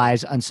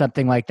capitalize on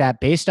something like that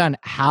based on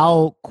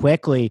how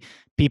quickly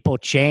people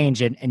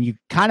change, and you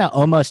kind of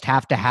almost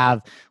have to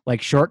have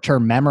like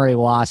short-term memory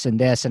loss in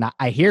this. And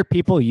I hear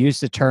people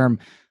use the term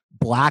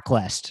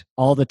blacklist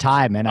all the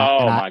time, and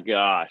Oh my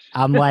gosh.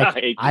 I'm I like,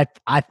 hate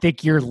I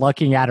think you're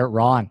looking at it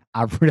wrong.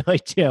 I really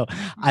do.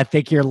 I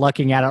think you're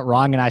looking at it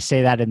wrong, and I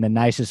say that in the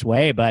nicest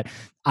way. But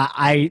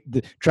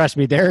trust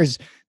me,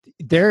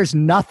 there's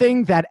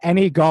nothing that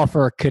any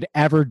golfer could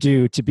ever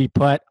do to be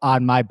put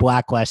on my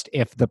blacklist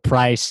if the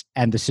price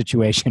and the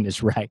situation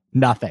is right.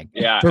 Nothing,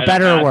 Yeah, for and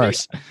better or I think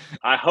worse.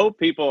 I hope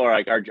people are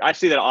like, I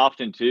see that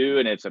often too,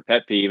 and it's a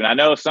pet peeve. And I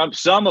know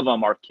some of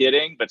them are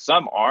kidding, but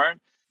some aren't.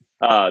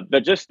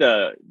 But just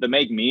the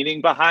make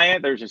meaning behind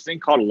it, there's this thing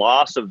called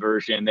loss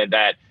aversion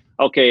that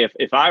okay,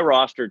 if I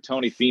rostered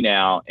Tony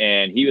Finau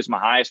and he was my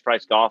highest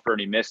priced golfer and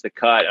he missed the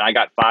cut and I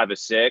got 5 of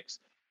 6,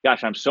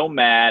 gosh, I'm so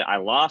mad. I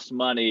lost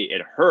money.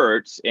 It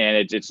hurts and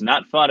it's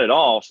not fun at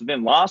all. So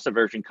then loss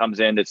aversion comes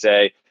in to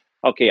say,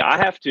 okay, I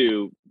have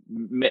to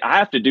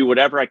do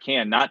whatever I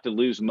can not to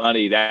lose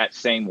money that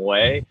same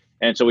way.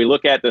 And so we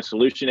look at the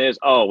solution is,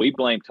 oh, we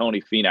blame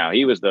Tony Finau.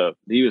 He was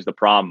the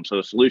problem. So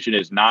the solution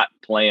is not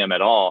play him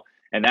at all.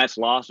 And that's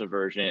loss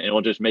aversion. And it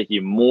will just make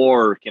you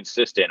more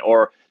consistent,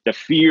 or the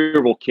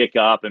fear will kick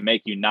up and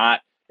make you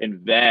not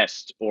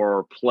invest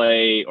or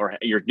play or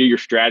do your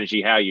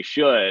strategy how you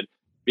should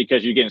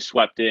because you're getting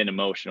swept in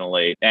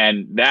emotionally.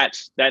 And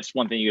that's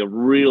one thing you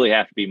really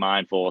have to be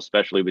mindful,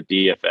 especially with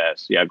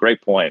DFS. Yeah,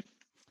 great point.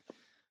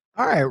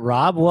 All right,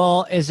 Rob.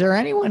 Well, is there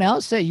anyone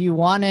else that you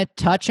want to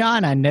touch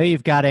on? I know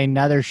you've got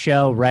another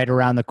show right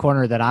around the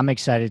corner that I'm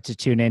excited to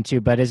tune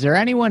into, but is there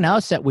anyone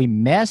else that we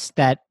missed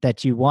that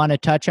you want to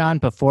touch on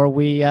before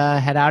we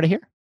head out of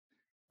here?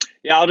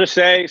 Yeah, I'll just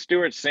say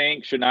Stuart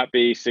Sink should not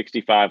be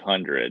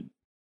 6,500.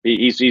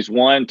 He's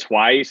won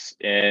twice,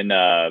 and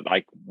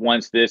like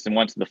once this and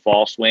once in the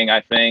fall swing,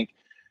 I think.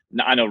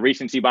 I know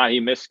recency bias,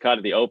 he missed cut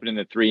at the Open in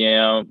the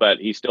 3M, but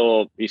he's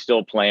still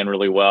playing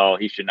really well.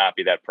 He should not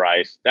be that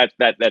price.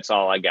 That's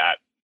all I got.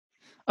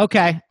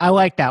 Okay, I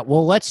like that.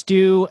 Well, let's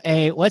do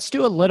a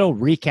little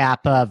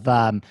recap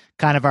of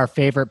kind of our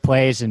favorite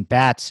plays and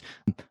bets.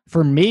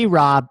 For me,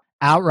 Rob,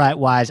 outright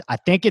wise, I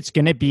think it's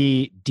going to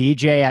be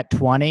DJ at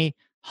 20,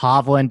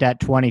 Hovland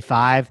at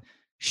 25,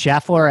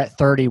 Scheffler at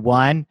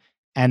 31.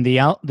 And the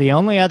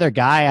only other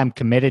guy I'm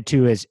committed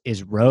to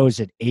is Rose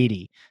at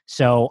 80.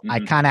 So I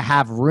kind of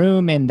have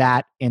room in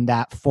that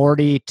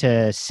 40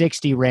 to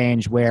 60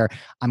 range where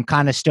I'm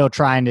kind of still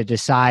trying to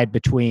decide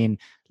between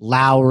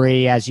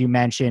Lowry, as you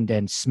mentioned,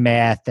 and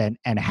Smith and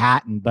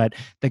Hatton. But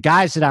the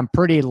guys that I'm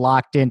pretty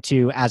locked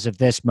into as of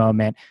this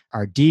moment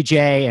are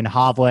DJ and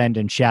Hovland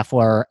and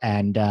Scheffler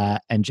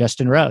and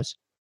Justin Rose.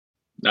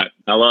 I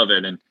love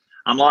it. And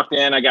I'm locked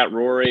in. I got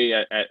Rory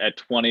at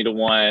 20 to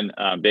 1.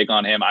 Big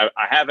on him. I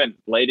haven't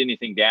laid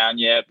anything down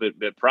yet, but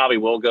probably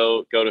will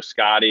go to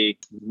Scotty.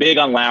 Big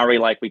on Lowry,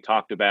 like we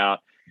talked about.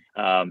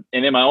 And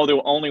then my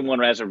only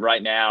one as of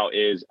right now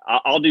is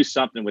I'll do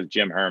something with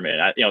Jim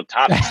Herman.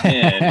 Top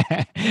 10.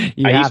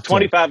 He's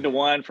 25 to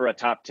 1 for a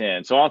top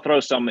 10. So I'll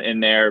throw some in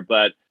there.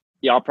 But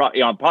I'll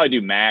probably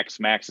do Max.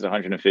 Max is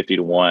 150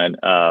 to 1.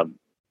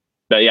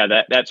 But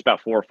yeah, that's about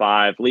 4 or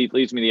 5.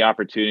 Leaves me the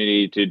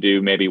opportunity to do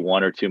maybe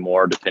 1 or 2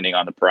 more, depending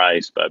on the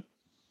price. But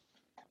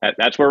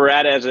that's where we're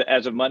at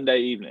as of Monday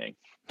evening.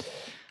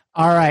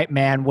 All right,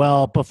 man.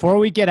 Well, before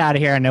we get out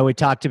of here, I know we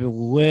talked a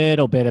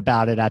little bit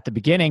about it at the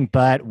beginning,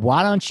 but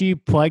why don't you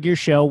plug your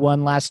show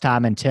one last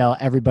time and tell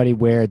everybody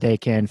where they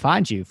can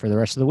find you for the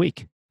rest of the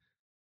week?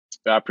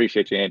 I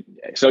appreciate you.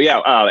 So yeah,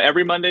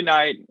 every Monday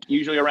night,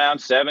 usually around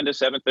 7 to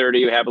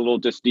 7:30, we have a little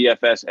just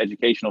DFS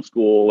educational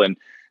school. And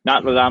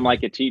not that I'm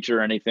like a teacher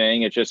or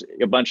anything. It's just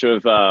a bunch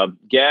of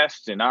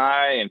guests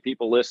and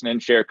people listening,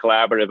 share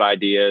collaborative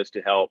ideas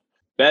to help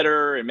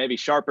better and maybe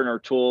sharpen our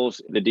tools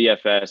in the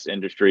DFS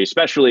industry,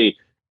 especially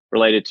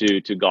related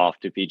to golf,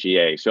 to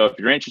PGA. So if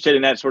you're interested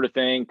in that sort of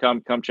thing,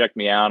 come check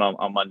me out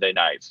on Monday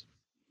nights.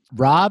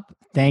 Rob,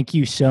 thank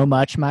you so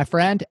much, my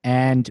friend.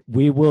 And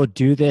we will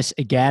do this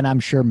again, I'm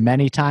sure,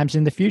 many times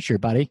in the future,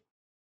 buddy.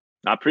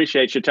 I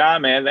appreciate your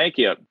time, man. Thank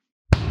you.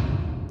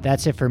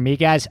 That's it for me,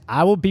 guys.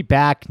 I will be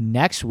back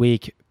next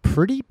week.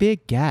 Pretty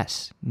big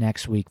guess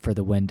next week for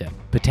the Wyndham,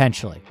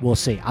 potentially. We'll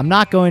see. I'm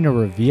not going to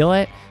reveal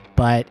it,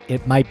 but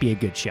it might be a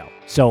good show.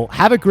 So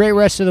have a great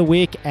rest of the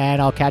week, and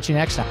I'll catch you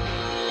next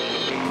time.